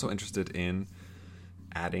 but I'm also interested in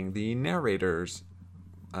adding the narrator's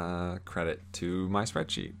credit to my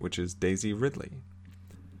spreadsheet, which is Daisy Ridley,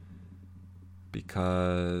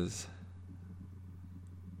 because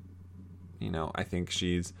I think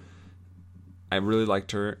I really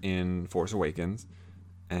liked her in Force Awakens,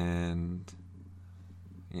 and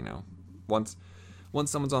once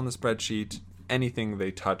someone's on the spreadsheet, anything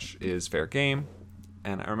they touch is fair game.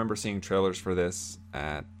 And I remember seeing trailers for this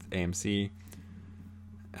at AMC,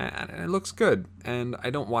 and it looks good. And I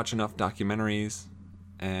don't watch enough documentaries,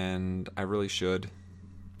 and I really should.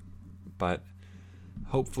 But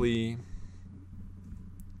hopefully,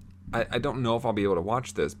 I don't know if I'll be able to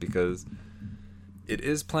watch this because it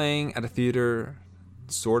is playing at a theater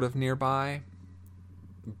sort of nearby,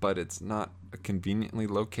 but it's not a conveniently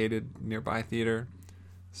located nearby theater.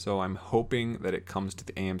 So I'm hoping that it comes to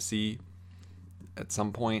the AMC at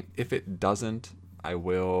some point. If it doesn't, I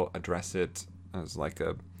will address it as like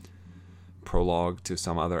a prologue to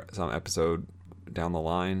some episode down the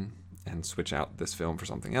line and switch out this film for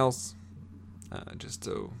something else, just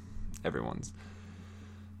so everyone's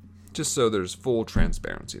just so there's full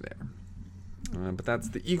transparency there. But that's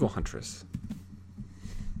The Eagle Huntress.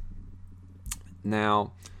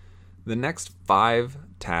 Now, the next 5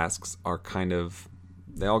 tasks are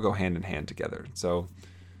they all go hand in hand together. So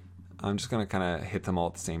I'm just going to kind of hit them all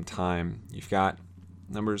at the same time. You've got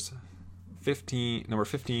number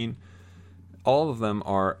 15. All of them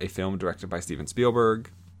are a film directed by Steven Spielberg.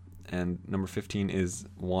 And number 15 is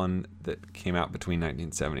one that came out between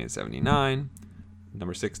 1970 and 79.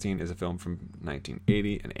 Number 16 is a film from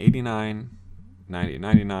 1980 and 89, 90 and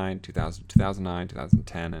 99, 2000, 2009,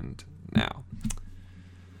 2010, and now.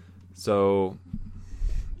 So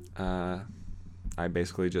I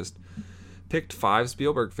basically just picked 5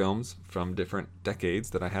 Spielberg films from different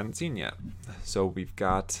decades that I hadn't seen yet. So we've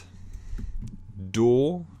got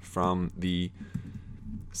Duel from the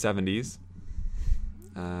 70s,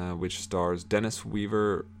 which stars Dennis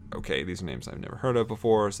Weaver. Okay, these are names I've never heard of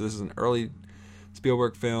before. So this is an early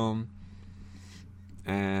Spielberg film,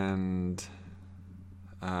 and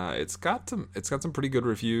it's got some pretty good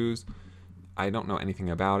reviews. I don't know anything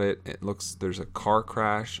about it. There's a car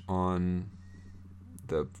crash on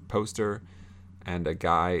the poster, and a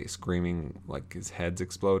guy screaming like his head's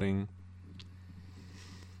exploding.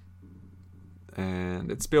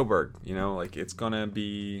 And it's Spielberg, like it's gonna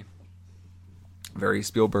be very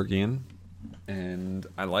Spielbergian, and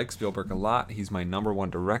I like Spielberg a lot. He's my number 1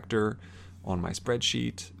 director on my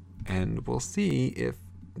spreadsheet, and we'll see if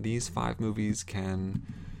these 5 movies can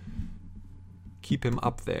keep him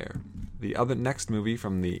up there. The other next movie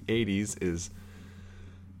from the 80s is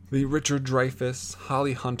the Richard Dreyfuss,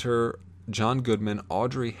 Holly Hunter, John Goodman,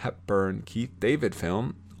 Audrey Hepburn, Keith David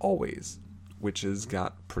film, Always, which has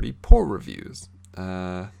got pretty poor reviews.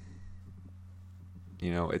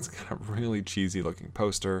 It's got a really cheesy looking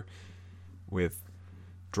poster with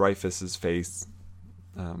Dreyfuss's face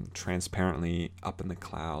transparently up in the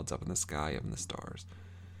clouds, up in the sky, up in the stars.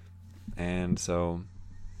 And so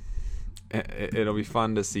it'll be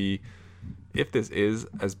fun to see if this is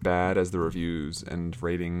as bad as the reviews and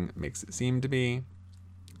rating makes it seem to be.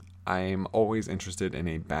 I'm always interested in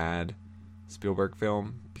a bad Spielberg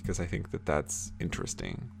film because I think that that's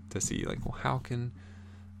interesting to see. Like, well, how can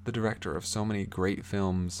the director of so many great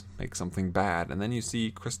films make something bad? And then you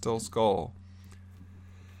see Crystal Skull,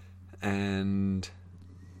 and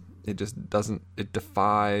it just doesn't. It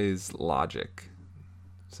defies logic.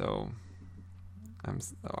 So I'm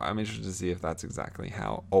interested to see if that's exactly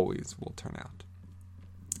how Always will turn out.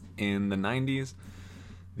 In the 90s,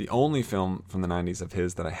 the only film from the 90s of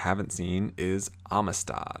his that I haven't seen is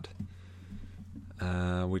Amistad,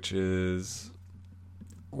 which is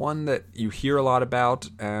one that you hear a lot about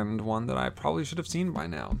and one that I probably should have seen by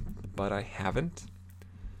now, but I haven't.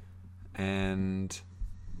 And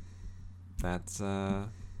that's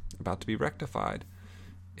about to be rectified.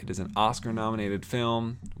 It is an Oscar-nominated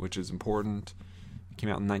film, which is important. It came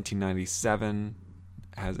out in 1997,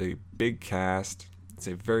 has a big cast. It's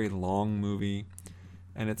a very long movie,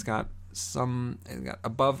 and it's got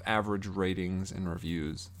above average ratings and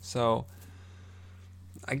reviews. So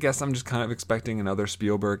I guess I'm just kind of expecting another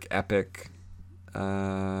Spielberg epic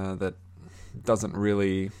that doesn't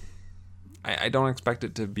really... I don't expect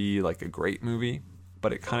it to be like a great movie,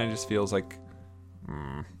 but it kind of just feels like...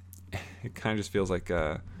 It kind of just feels like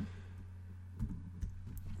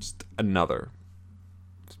just another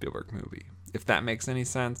Spielberg movie, if that makes any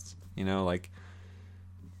sense. Like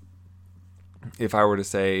if I were to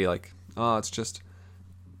say like, oh, it's just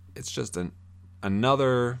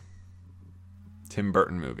another Tim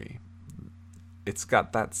Burton movie. It's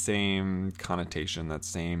got that same connotation, that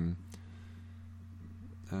same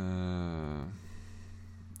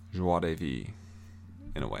joie de vivre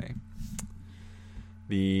in a way.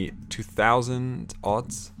 The 2000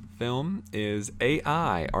 aughts film is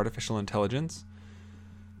AI, Artificial Intelligence,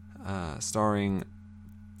 starring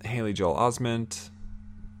Haley Joel Osment,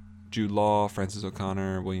 Jude Law, Francis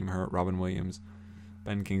O'Connor, William Hurt, Robin Williams,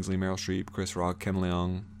 Ben Kingsley, Meryl Streep, Chris Rock, Ken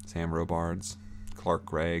Leung, Sam Robards, Clark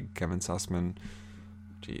Gregg, Kevin Sussman.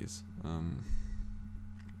 Jeez. And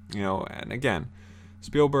again,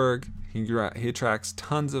 Spielberg, he attracts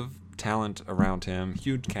tons of talent around him,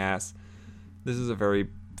 huge cast. This is a very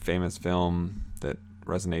famous film that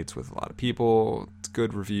resonates with a lot of people. It's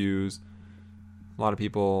good reviews. A lot of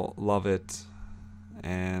people love it.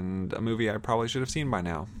 And a movie I probably should have seen by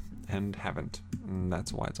now and haven't. And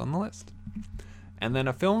that's why it's on the list. And then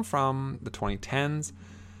a film from the 2010s.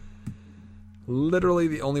 Literally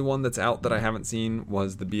the only one that's out that I haven't seen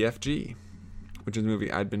was The BFG, which is a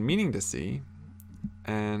movie I'd been meaning to see.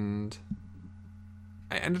 And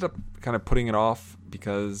I ended up kind of putting it off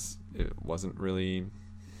because it wasn't really...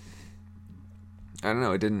 I don't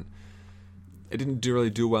know. It didn't really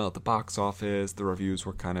do well at the box office. The reviews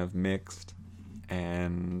were kind of mixed,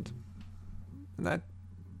 and that,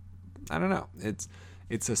 I don't know.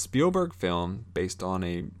 It's a Spielberg film based on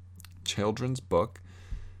a children's book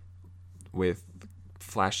with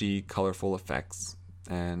flashy, colorful effects,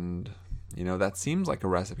 and that seems like a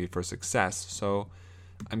recipe for success. So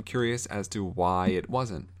I'm curious as to why it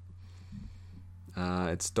wasn't.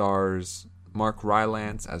 It stars Mark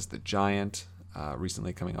Rylance as the giant,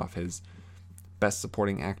 recently coming off his Best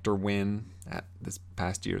Supporting Actor win at this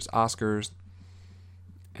past year's Oscars.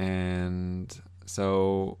 And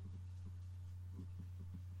so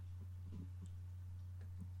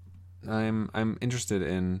I'm interested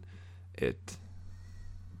in it.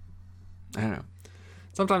 I don't know.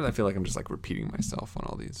 Sometimes I feel like I'm just like repeating myself on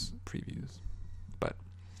all these previews. But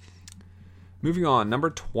moving on, number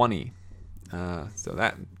 20. So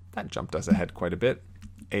that jumped us ahead quite a bit.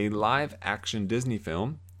 A live action Disney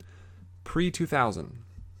film pre-2000.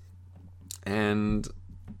 And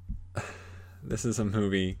this is a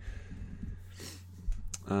movie.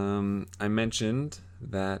 I mentioned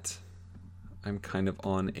that I'm kind of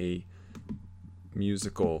on a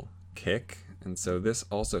musical kick, and so this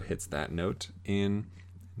also hits that note in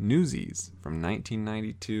Newsies from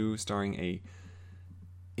 1992, starring a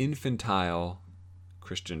infantile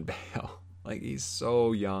Christian Bale. Like, he's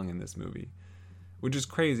so young in this movie, which is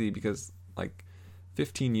crazy because like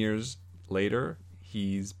 15 years later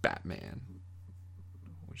he's Batman,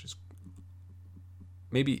 which is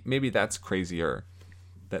maybe that's crazier,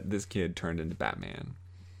 that this kid turned into Batman.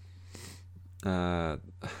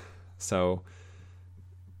 So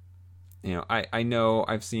I know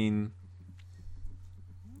I've seen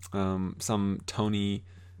some Tony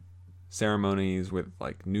ceremonies with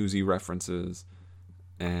like Newsy references,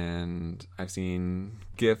 and I've seen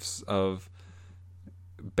GIFs of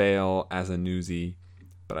Bale as a Newsy,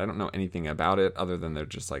 but I don't know anything about it other than they're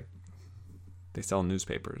just like, they sell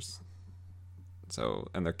newspapers, so,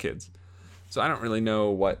 and they're kids, so I don't really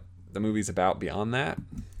know what the movie's about beyond that.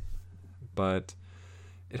 But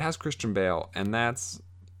it has Christian Bale, and that's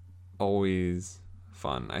always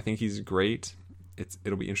fun. I think he's great.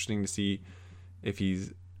 It'll be interesting to see if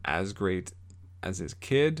he's as great as his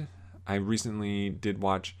kid. I recently did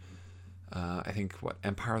watch, I think,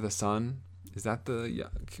 Empire of the Sun? Is that the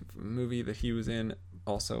movie that he was in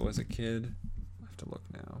also as a kid? I have to look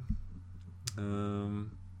now.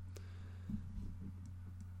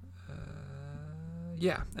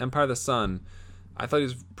 Yeah, Empire of the Sun. I thought he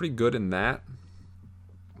was pretty good in that,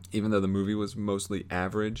 even though the movie was mostly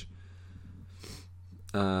average.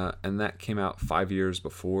 And that came out 5 years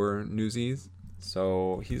before Newsies.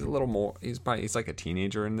 So he's a little more, he's like a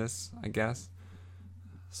teenager in this, I guess.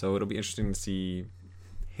 So it'll be interesting to see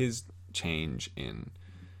his change in,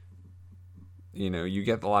 you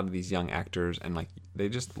get a lot of these young actors and like they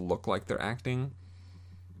just look like they're acting.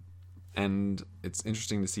 And it's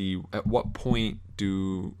interesting to see at what point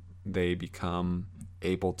do they become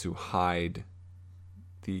able to hide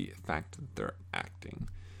the fact that they're acting.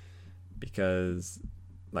 Because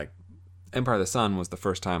like Empire of the Sun was the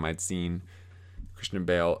first time I'd seen Christian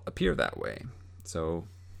Bale appear that way. So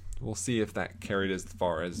we'll see if that carried as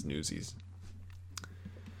far as Newsies.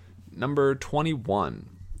 Number 21,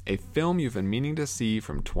 a film you've been meaning to see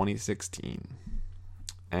from 2016.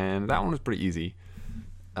 And that one was pretty easy.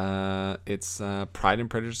 It's Pride and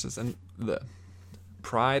Prejudice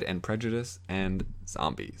and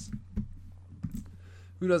Zombies.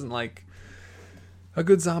 Who doesn't like a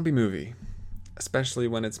good zombie movie? Especially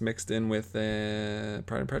when it's mixed in with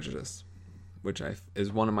Pride and Prejudice, which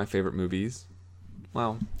is one of my favorite movies.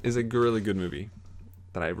 Well, is a really good movie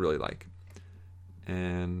that I really like.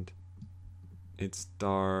 And it's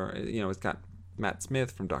got Matt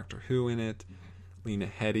Smith from Doctor Who in it, Lena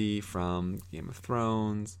Headey from Game of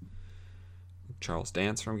Thrones, Charles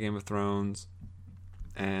Dance from Game of Thrones.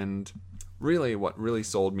 And really what really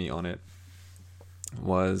sold me on it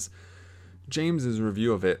was James's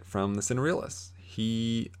review of it from the Cinerealists.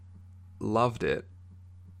 He loved it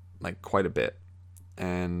like quite a bit.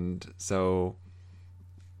 And so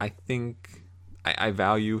I think I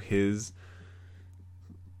value his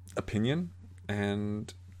opinion,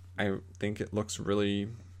 and I think it looks really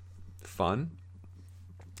fun,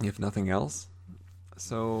 if nothing else.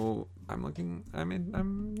 So Pride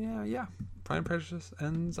and Prejudice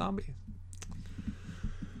and Zombies.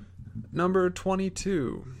 Number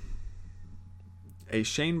 22, a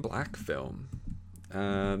Shane Black film.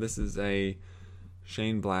 This is a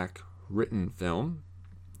Shane Black written film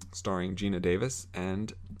starring Gina Davis,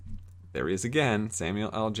 and there he is again, Samuel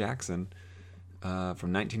L. Jackson,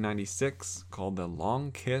 from 1996, called The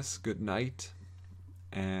Long Kiss Goodnight.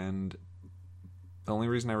 and the only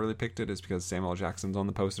reason I really picked it is because Samuel L. Jackson's on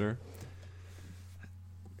the poster.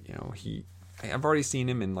 You know, I've already seen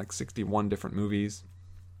him in like 61 different movies,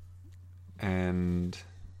 and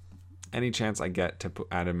any chance I get to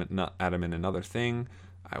add him in another thing,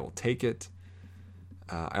 I will take it.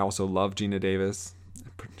 I also love Gina Davis,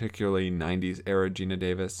 particularly 90s era Gina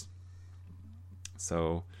Davis.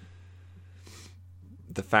 So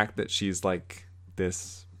the fact that she's like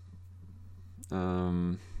this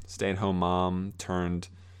stay-at-home mom turned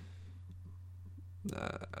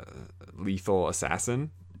lethal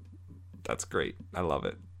assassin, that's great. I love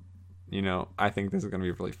it. You know, I think this is going to be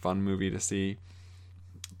a really fun movie to see,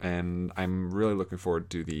 and I'm really looking forward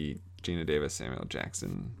to the Gina Davis, Samuel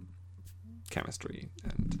Jackson chemistry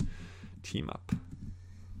and team up.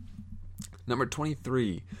 Number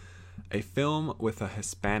 23, a film with a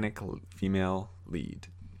Hispanic female lead.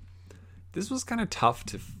 This was kind of tough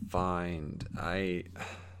to find.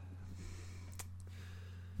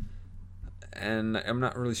 And I'm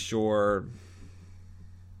not really sure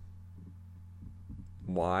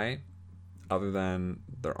why, other than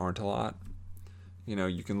there aren't a lot. You know,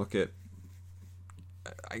 you can look at,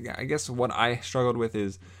 I guess what I struggled with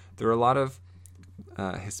is there are a lot of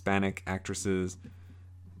Hispanic actresses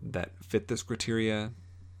that fit this criteria.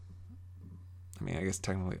 I mean, I guess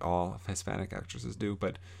technically all Hispanic actresses do,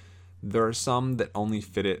 but there are some that only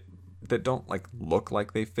fit it, that don't like look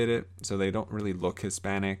like they fit it, so they don't really look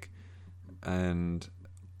Hispanic and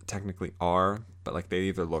technically are, but like they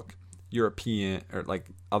either look European or like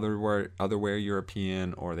otherwhere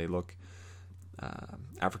European, or they look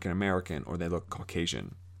African American, or they look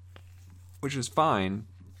Caucasian, which is fine,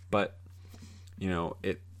 but you know,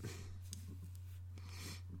 it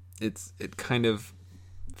kind of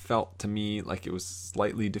felt to me like it was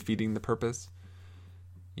slightly defeating the purpose.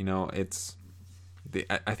 You know,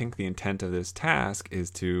 I think the intent of this task is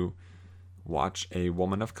to watch a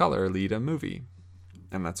woman of color lead a movie,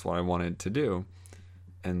 and that's what I wanted to do.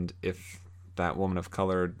 And if that woman of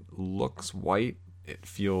color looks white, it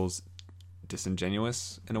feels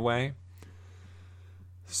disingenuous in a way.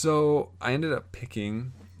 So I ended up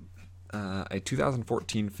picking a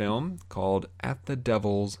 2014 film called At the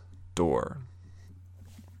Devil's Door.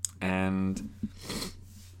 And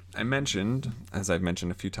I mentioned, as I've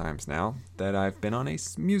mentioned a few times now, that I've been on a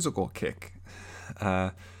musical kick.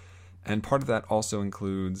 And part of that also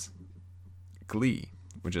includes Glee,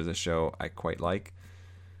 which is a show I quite like.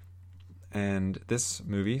 And this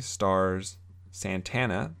movie stars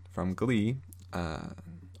Santana from Glee,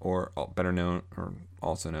 or better known, or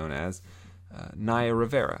also known as Naya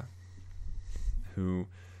Rivera, who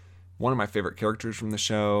one of my favorite characters from the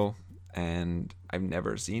show, and I've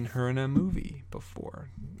never seen her in a movie before.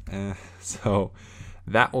 So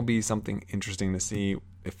that will be something interesting to see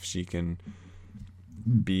if she can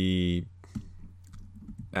be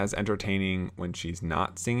as entertaining when she's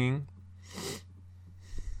not singing.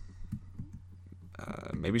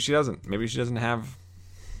 Maybe she doesn't. Maybe she doesn't have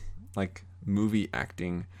like movie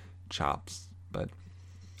acting chops, but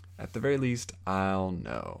at the very least, I'll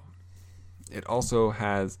know. It also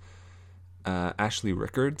has Ashley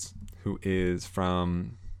Rickards, who is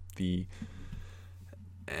from the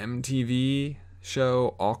MTV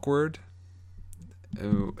show Awkward,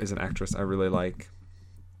 who is an actress I really like.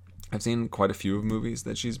 I've seen quite a few movies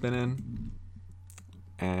that she's been in,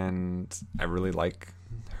 and I really like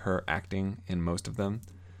her acting in most of them.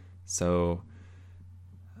 So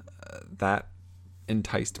that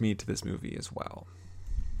enticed me to this movie as well.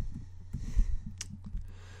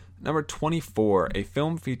 Number 24, a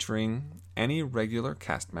film featuring any regular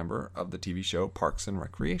cast member of the TV show Parks and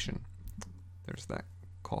Recreation. There's that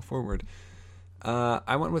call forward.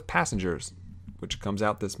 I went with Passengers, which comes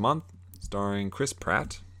out this month, starring Chris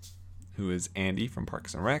Pratt, who is Andy from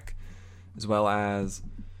Parks and Rec, as well as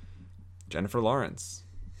Jennifer Lawrence.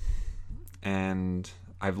 And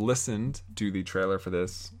I've listened to the trailer for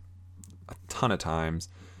this a ton of times,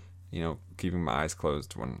 you know, keeping my eyes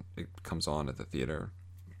closed when it comes on at the theater.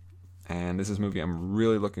 And this is a movie I'm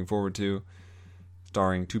really looking forward to,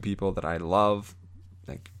 starring two people that I love,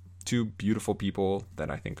 like two beautiful people that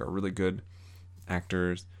I think are really good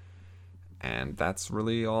actors. And that's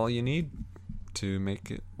really all you need to make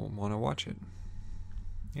it want to watch it.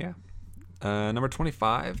 Yeah. Number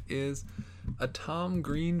 25 is a Tom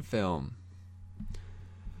Green film.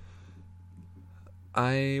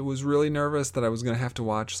 I was really nervous that I was going to have to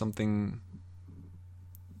watch something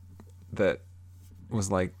that was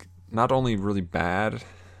like not only really bad,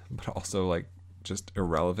 but also like just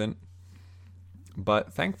irrelevant.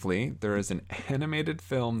 But thankfully, there is an animated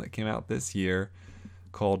film that came out this year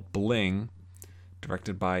called Bling,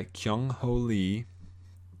 directed by Kyung Ho Lee,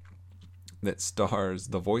 that stars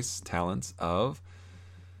the voice talents of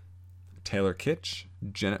Taylor Kitsch,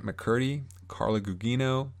 Janet McCurdy, Carla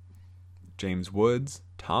Gugino, James Woods,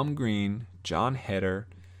 Tom Green, John Heder,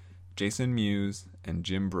 Jason Mewes, and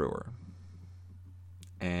Jim Brewer.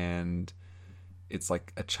 And it's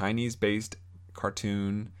like a Chinese-based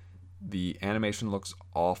cartoon. The animation looks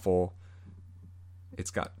awful.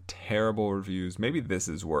 It's got terrible reviews. Maybe this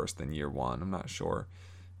is worse than Year One. I'm not sure.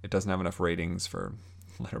 It doesn't have enough ratings for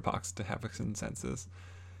Letterboxd to have a consensus.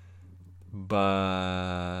 But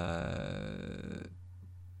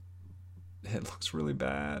it looks really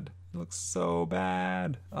bad. It looks so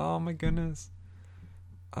bad. Oh my goodness.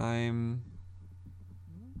 I'm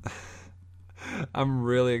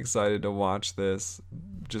really excited to watch this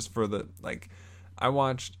just for the, like, I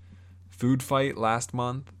watched Food Fight last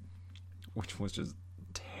month, which was just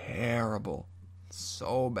terrible.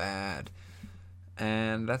 So bad.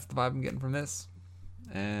 And that's the vibe I'm getting from this.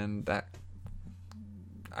 And that,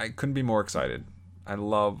 I couldn't be more excited.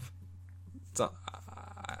 I'm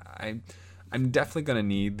definitely going to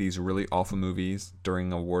need these really awful movies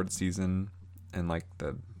during award season, and like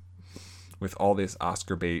with all this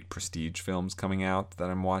Oscar bait prestige films coming out that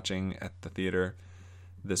I'm watching at the theater,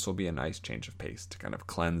 this will be a nice change of pace to kind of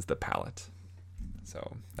cleanse the palate.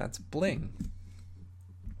 So that's Bling.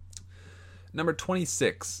 Number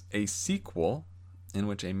 26, a sequel in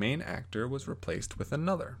which a main actor was replaced with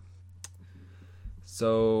another.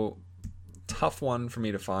 So, tough one for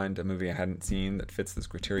me to find a movie I hadn't seen that fits this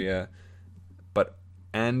criteria,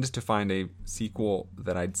 and to find a sequel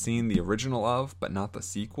that I'd seen the original of, but not the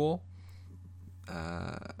sequel.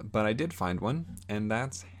 But I did find one, and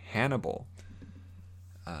that's Hannibal.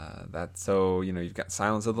 You've got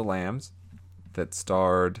Silence of the Lambs, that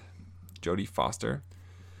starred Jodie Foster,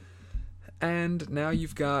 and now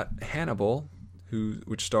you've got Hannibal,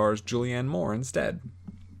 which stars Julianne Moore instead.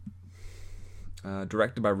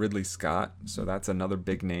 Directed by Ridley Scott, so that's another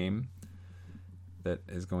big name that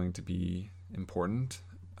is going to be important.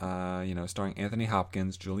 Starring Anthony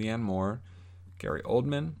Hopkins, Julianne Moore, Gary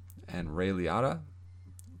Oldman, and Ray Liotta.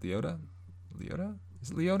 Liotta? Is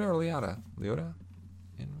it Liotta or Liotta? Liotta?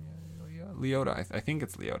 Liotta. I think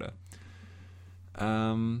it's Liotta.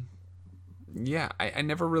 I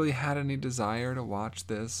never really had any desire to watch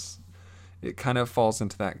this. It kind of falls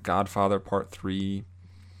into that Godfather Part 3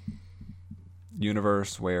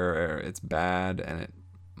 universe where it's bad and it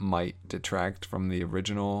might detract from the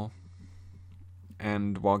original.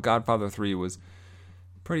 And while Godfather 3 was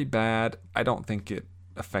pretty bad, I don't think it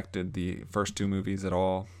affected the first two movies at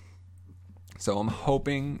all. So I'm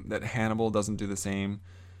hoping that Hannibal doesn't do the same,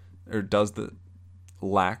 or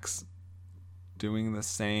lacks doing the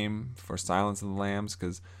same for Silence of the Lambs,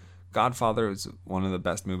 because Godfather is one of the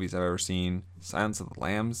best movies I've ever seen. Silence of the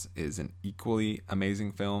Lambs is an equally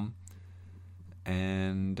amazing film.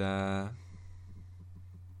 And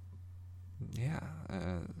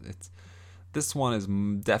this one is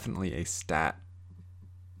definitely a stat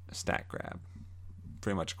grab,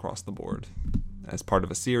 pretty much across the board. As part of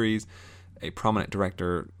a series, a prominent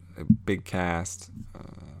director, a big cast.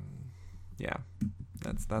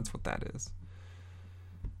 That's what that is.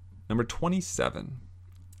 Number 27,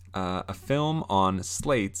 a film on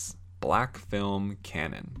Slate's Black Film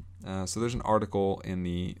Canon. So there's an article in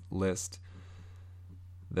the list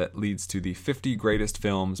that leads to the 50 greatest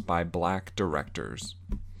films by black directors.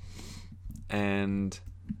 And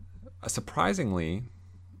surprisingly,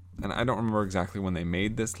 and I don't remember exactly when they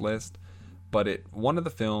made this list, but one of the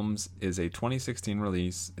films is a 2016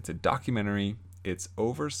 release. It's a documentary. It's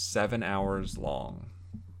over 7 hours long.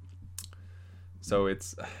 So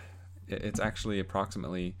it's actually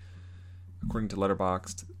approximately, according to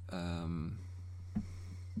Letterboxd,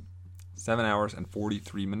 7 hours and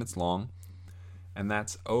 43 minutes long. And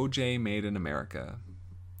that's O.J. Made in America.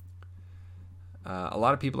 A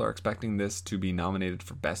lot of people are expecting this to be nominated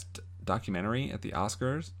for Best Documentary at the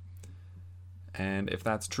Oscars. And if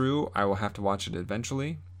that's true, I will have to watch it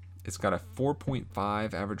eventually. It's got a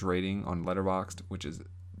 4.5 average rating on Letterboxd, which is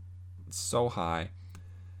so high.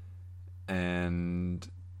 And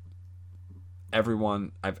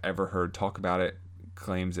everyone I've ever heard talk about it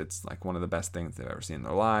claims it's like one of the best things they've ever seen in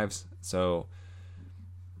their lives. So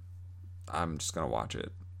I'm just gonna watch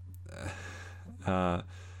it. I've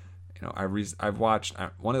watched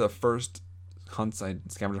one of the first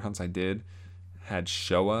scavenger hunts I did had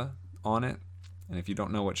Shoah on it, and if you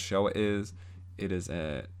don't know what Shoah is, it is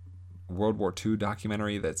a World War II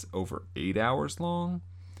documentary that's over 8 hours long.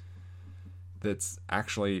 That's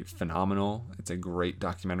actually phenomenal. It's a great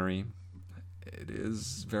documentary. It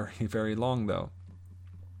is very, very long though,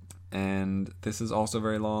 and this is also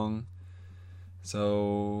very long.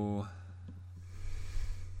 So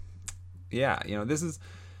yeah, this is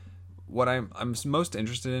what I'm most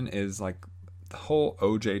interested in is like the whole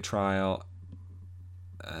OJ trial,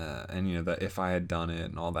 and the if I had done it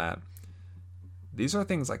and all that. These are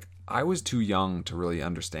things like I was too young to really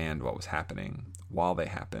understand what was happening while they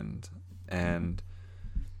happened, and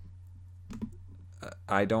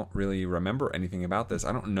I don't really remember anything about this.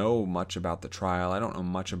 I don't know much about the trial. I don't know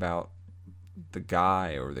much about the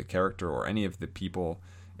guy or the character or any of the people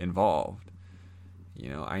involved.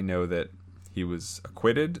 I know that he was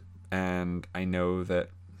acquitted, and I know that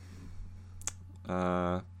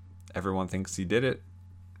everyone thinks he did it,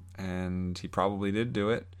 and he probably did do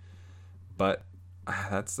it, but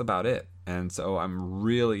that's about it. And so I'm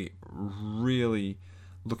really, really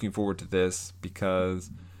looking forward to this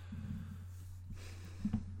because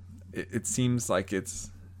it seems like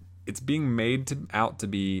it's being made out to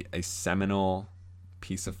be a seminal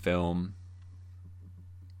piece of film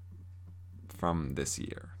from this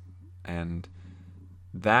year, and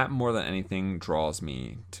that more than anything draws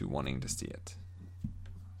me to wanting to see it.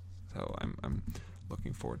 So I'm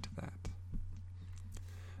looking forward to that.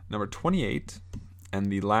 Number 28,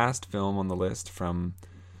 and the last film on the list from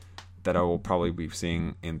that I will probably be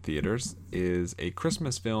seeing in theaters, is a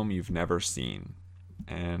Christmas film you've never seen.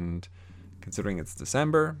 And considering it's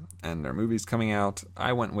December and there are movies coming out,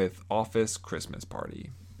 I went with Office Christmas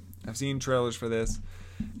Party. I've seen trailers for this.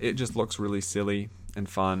 It just looks really silly and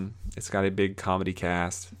fun. It's got a big comedy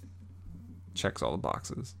cast. Checks all the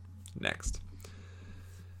boxes. Next.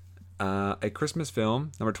 A Christmas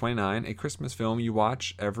film, number 29, a Christmas film you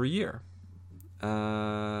watch every year.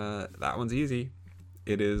 That one's easy.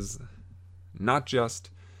 It is not just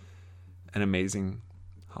an amazing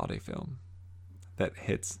holiday film that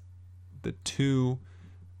hits the two,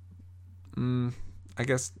 I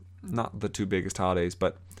guess not the two biggest holidays,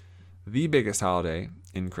 but the biggest holiday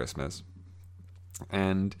in Christmas,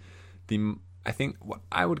 and I think what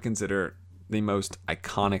I would consider the most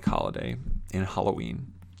iconic holiday in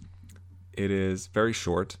Halloween. It is very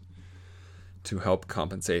short to help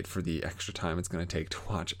compensate for the extra time it's going to take to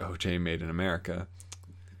watch OJ Made in America.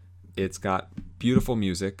 It's got beautiful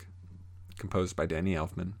music composed by Danny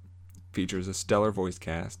Elfman, features a stellar voice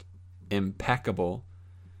cast, impeccable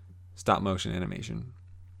stop motion animation,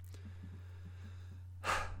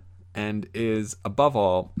 and is, above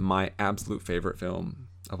all, my absolute favorite film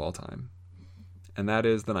of all time. And that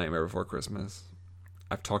is The Nightmare Before Christmas.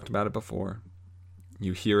 I've talked about it before.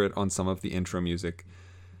 You hear it on some of the intro music.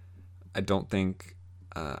 I don't think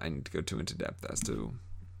I need to go too into depth as to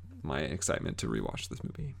my excitement to rewatch this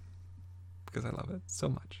movie, because I love it so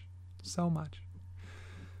much. So much.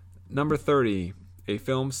 Number 30, a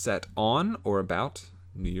film set on or about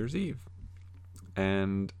New Year's Eve.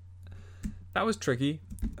 And that was tricky,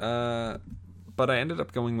 but I ended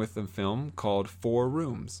up going with a film called 4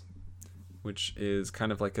 Rooms, which is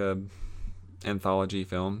kind of like a anthology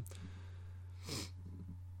film,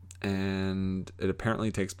 and it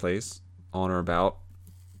apparently takes place on or about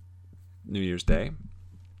New Year's Day.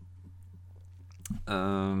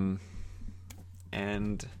 And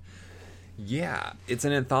yeah, it's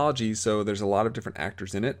an anthology, so there's a lot of different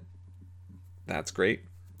actors in it. That's great.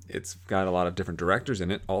 It's got a lot of different directors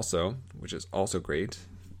in it also, which is also great.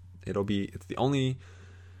 It's the only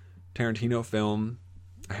Tarantino film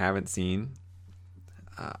I haven't seen.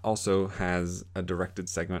 Also has a directed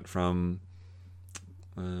segment from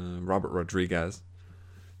Robert Rodriguez.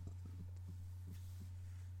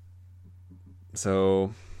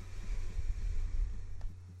 So,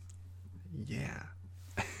 yeah.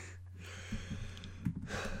 I'm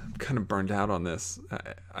kind of burned out on this.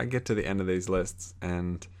 I get to the end of these lists,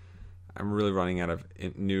 and I'm really running out of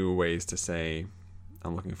new ways to say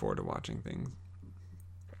I'm looking forward to watching things.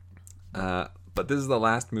 But this is the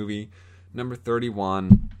last movie, number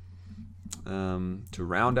 31, to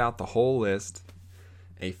round out the whole list,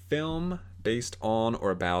 a film based on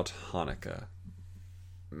or about Hanukkah.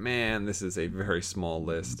 Man, this is a very small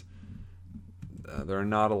list. There are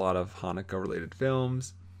not a lot of Hanukkah-related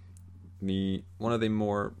films. One of the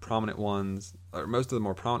more prominent ones, or most of the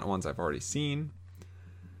more prominent ones, I've already seen.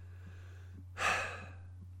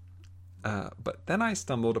 But then I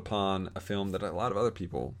stumbled upon a film that a lot of other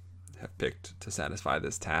people have picked to satisfy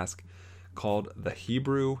this task, called The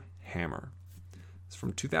Hebrew Hammer. It's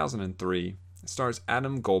from 2003. It stars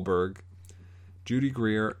Adam Goldberg, Judy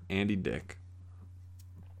Greer, Andy Dick.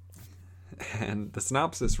 And the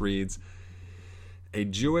synopsis reads, a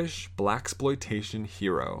Jewish blaxploitation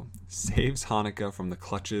hero saves Hanukkah from the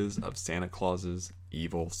clutches of Santa Claus's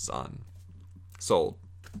evil son. Sold.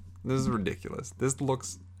 This is ridiculous. This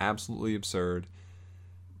looks absolutely absurd.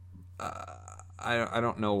 I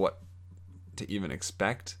don't know what to even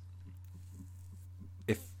expect.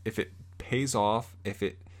 if it pays off, if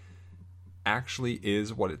it actually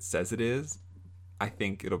is what it says it is, I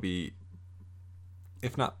think it'll be,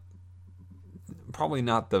 if not, probably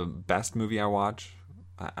not the best movie I watch.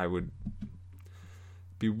 I would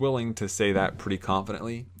be willing to say that pretty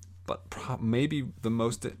confidently, but maybe the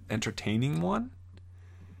most entertaining one.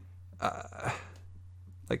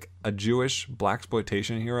 Like a Jewish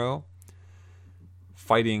blaxploitation hero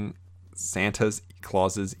fighting Santa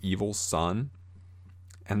Claus's evil son,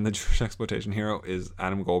 and the Jewish exploitation hero is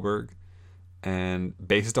Adam Goldberg. And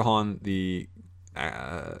based on the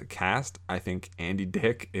cast, I think Andy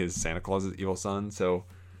Dick is Santa Claus's evil son. So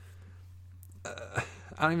I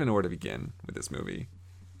don't even know where to begin with this movie.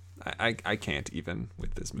 I can't even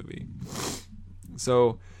with this movie.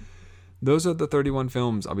 So those are the 31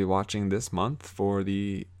 films I'll be watching this month for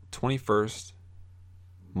the 21st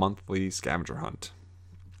monthly scavenger hunt.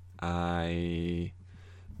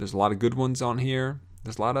 There's a lot of good ones on here.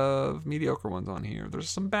 There's a lot of mediocre ones on here. There's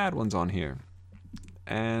some bad ones on here.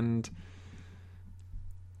 And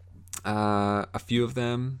a few of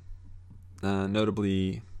them,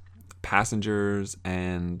 notably Passengers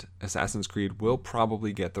and Assassin's Creed, will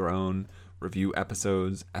probably get their own review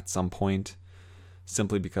episodes at some point,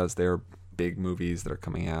 simply because they're big movies that are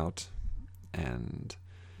coming out. And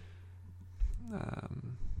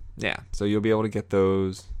so you'll be able to get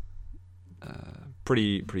those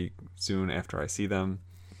pretty soon after I see them.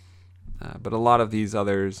 But a lot of these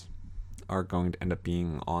others are going to end up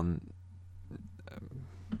being on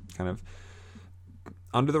kind of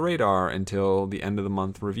under the radar until the end of the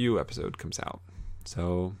month review episode comes out.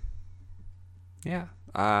 So yeah,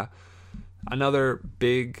 another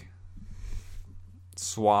big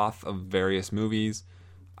swath of various movies.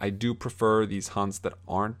 I do prefer these hunts that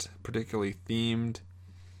aren't particularly themed.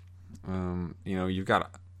 You've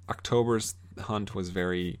got October's hunt was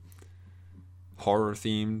very horror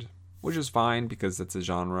themed, which is fine because it's a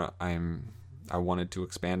genre I wanted to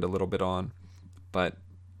expand a little bit on. But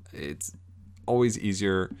it's always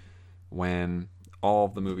easier when all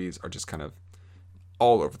of the movies are just kind of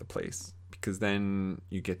all over the place, because then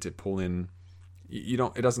you get to pull in,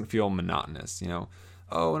 it doesn't feel monotonous,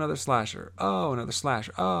 oh, another slasher, oh, another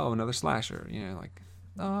slasher, oh, another slasher, like,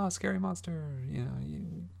 oh, scary monster,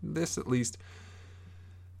 this, at least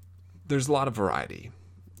there's a lot of variety,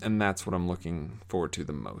 and that's what I'm looking forward to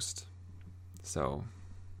the most. So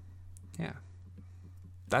yeah,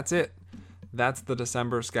 that's it. That's the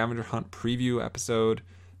December Scavenger Hunt preview episode.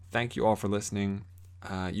 Thank you all for listening.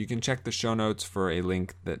 You can check the show notes for a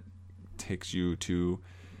link that takes you to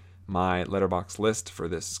my Letterboxd list for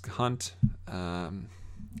this hunt,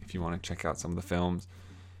 if you want to check out some of the films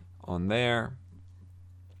on there.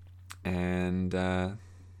 And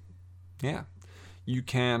you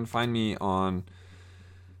can find me on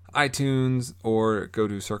iTunes or go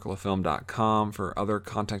to circleoffilm.com for other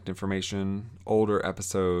contact information, older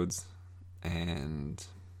episodes, and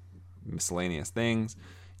miscellaneous things.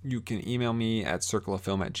 You can email me at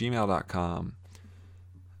circleoffilm@gmail.com.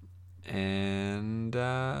 And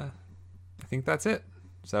I think that's it.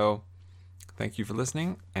 So thank you for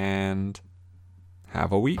listening, and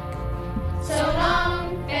have a week. So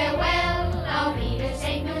long, farewell, I'll be to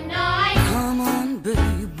say goodnight. Come on,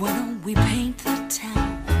 babe, why don't we paint the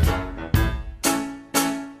town?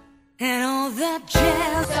 And all that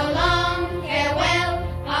jazz. So long, farewell,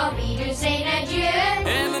 I'll be to say adieu.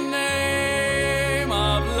 In the name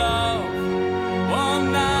of love,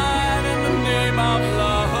 one night in the name of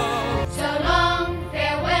love. So long,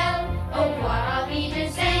 farewell, oh, what I'll be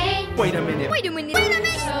to say. Wait a minute.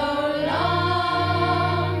 So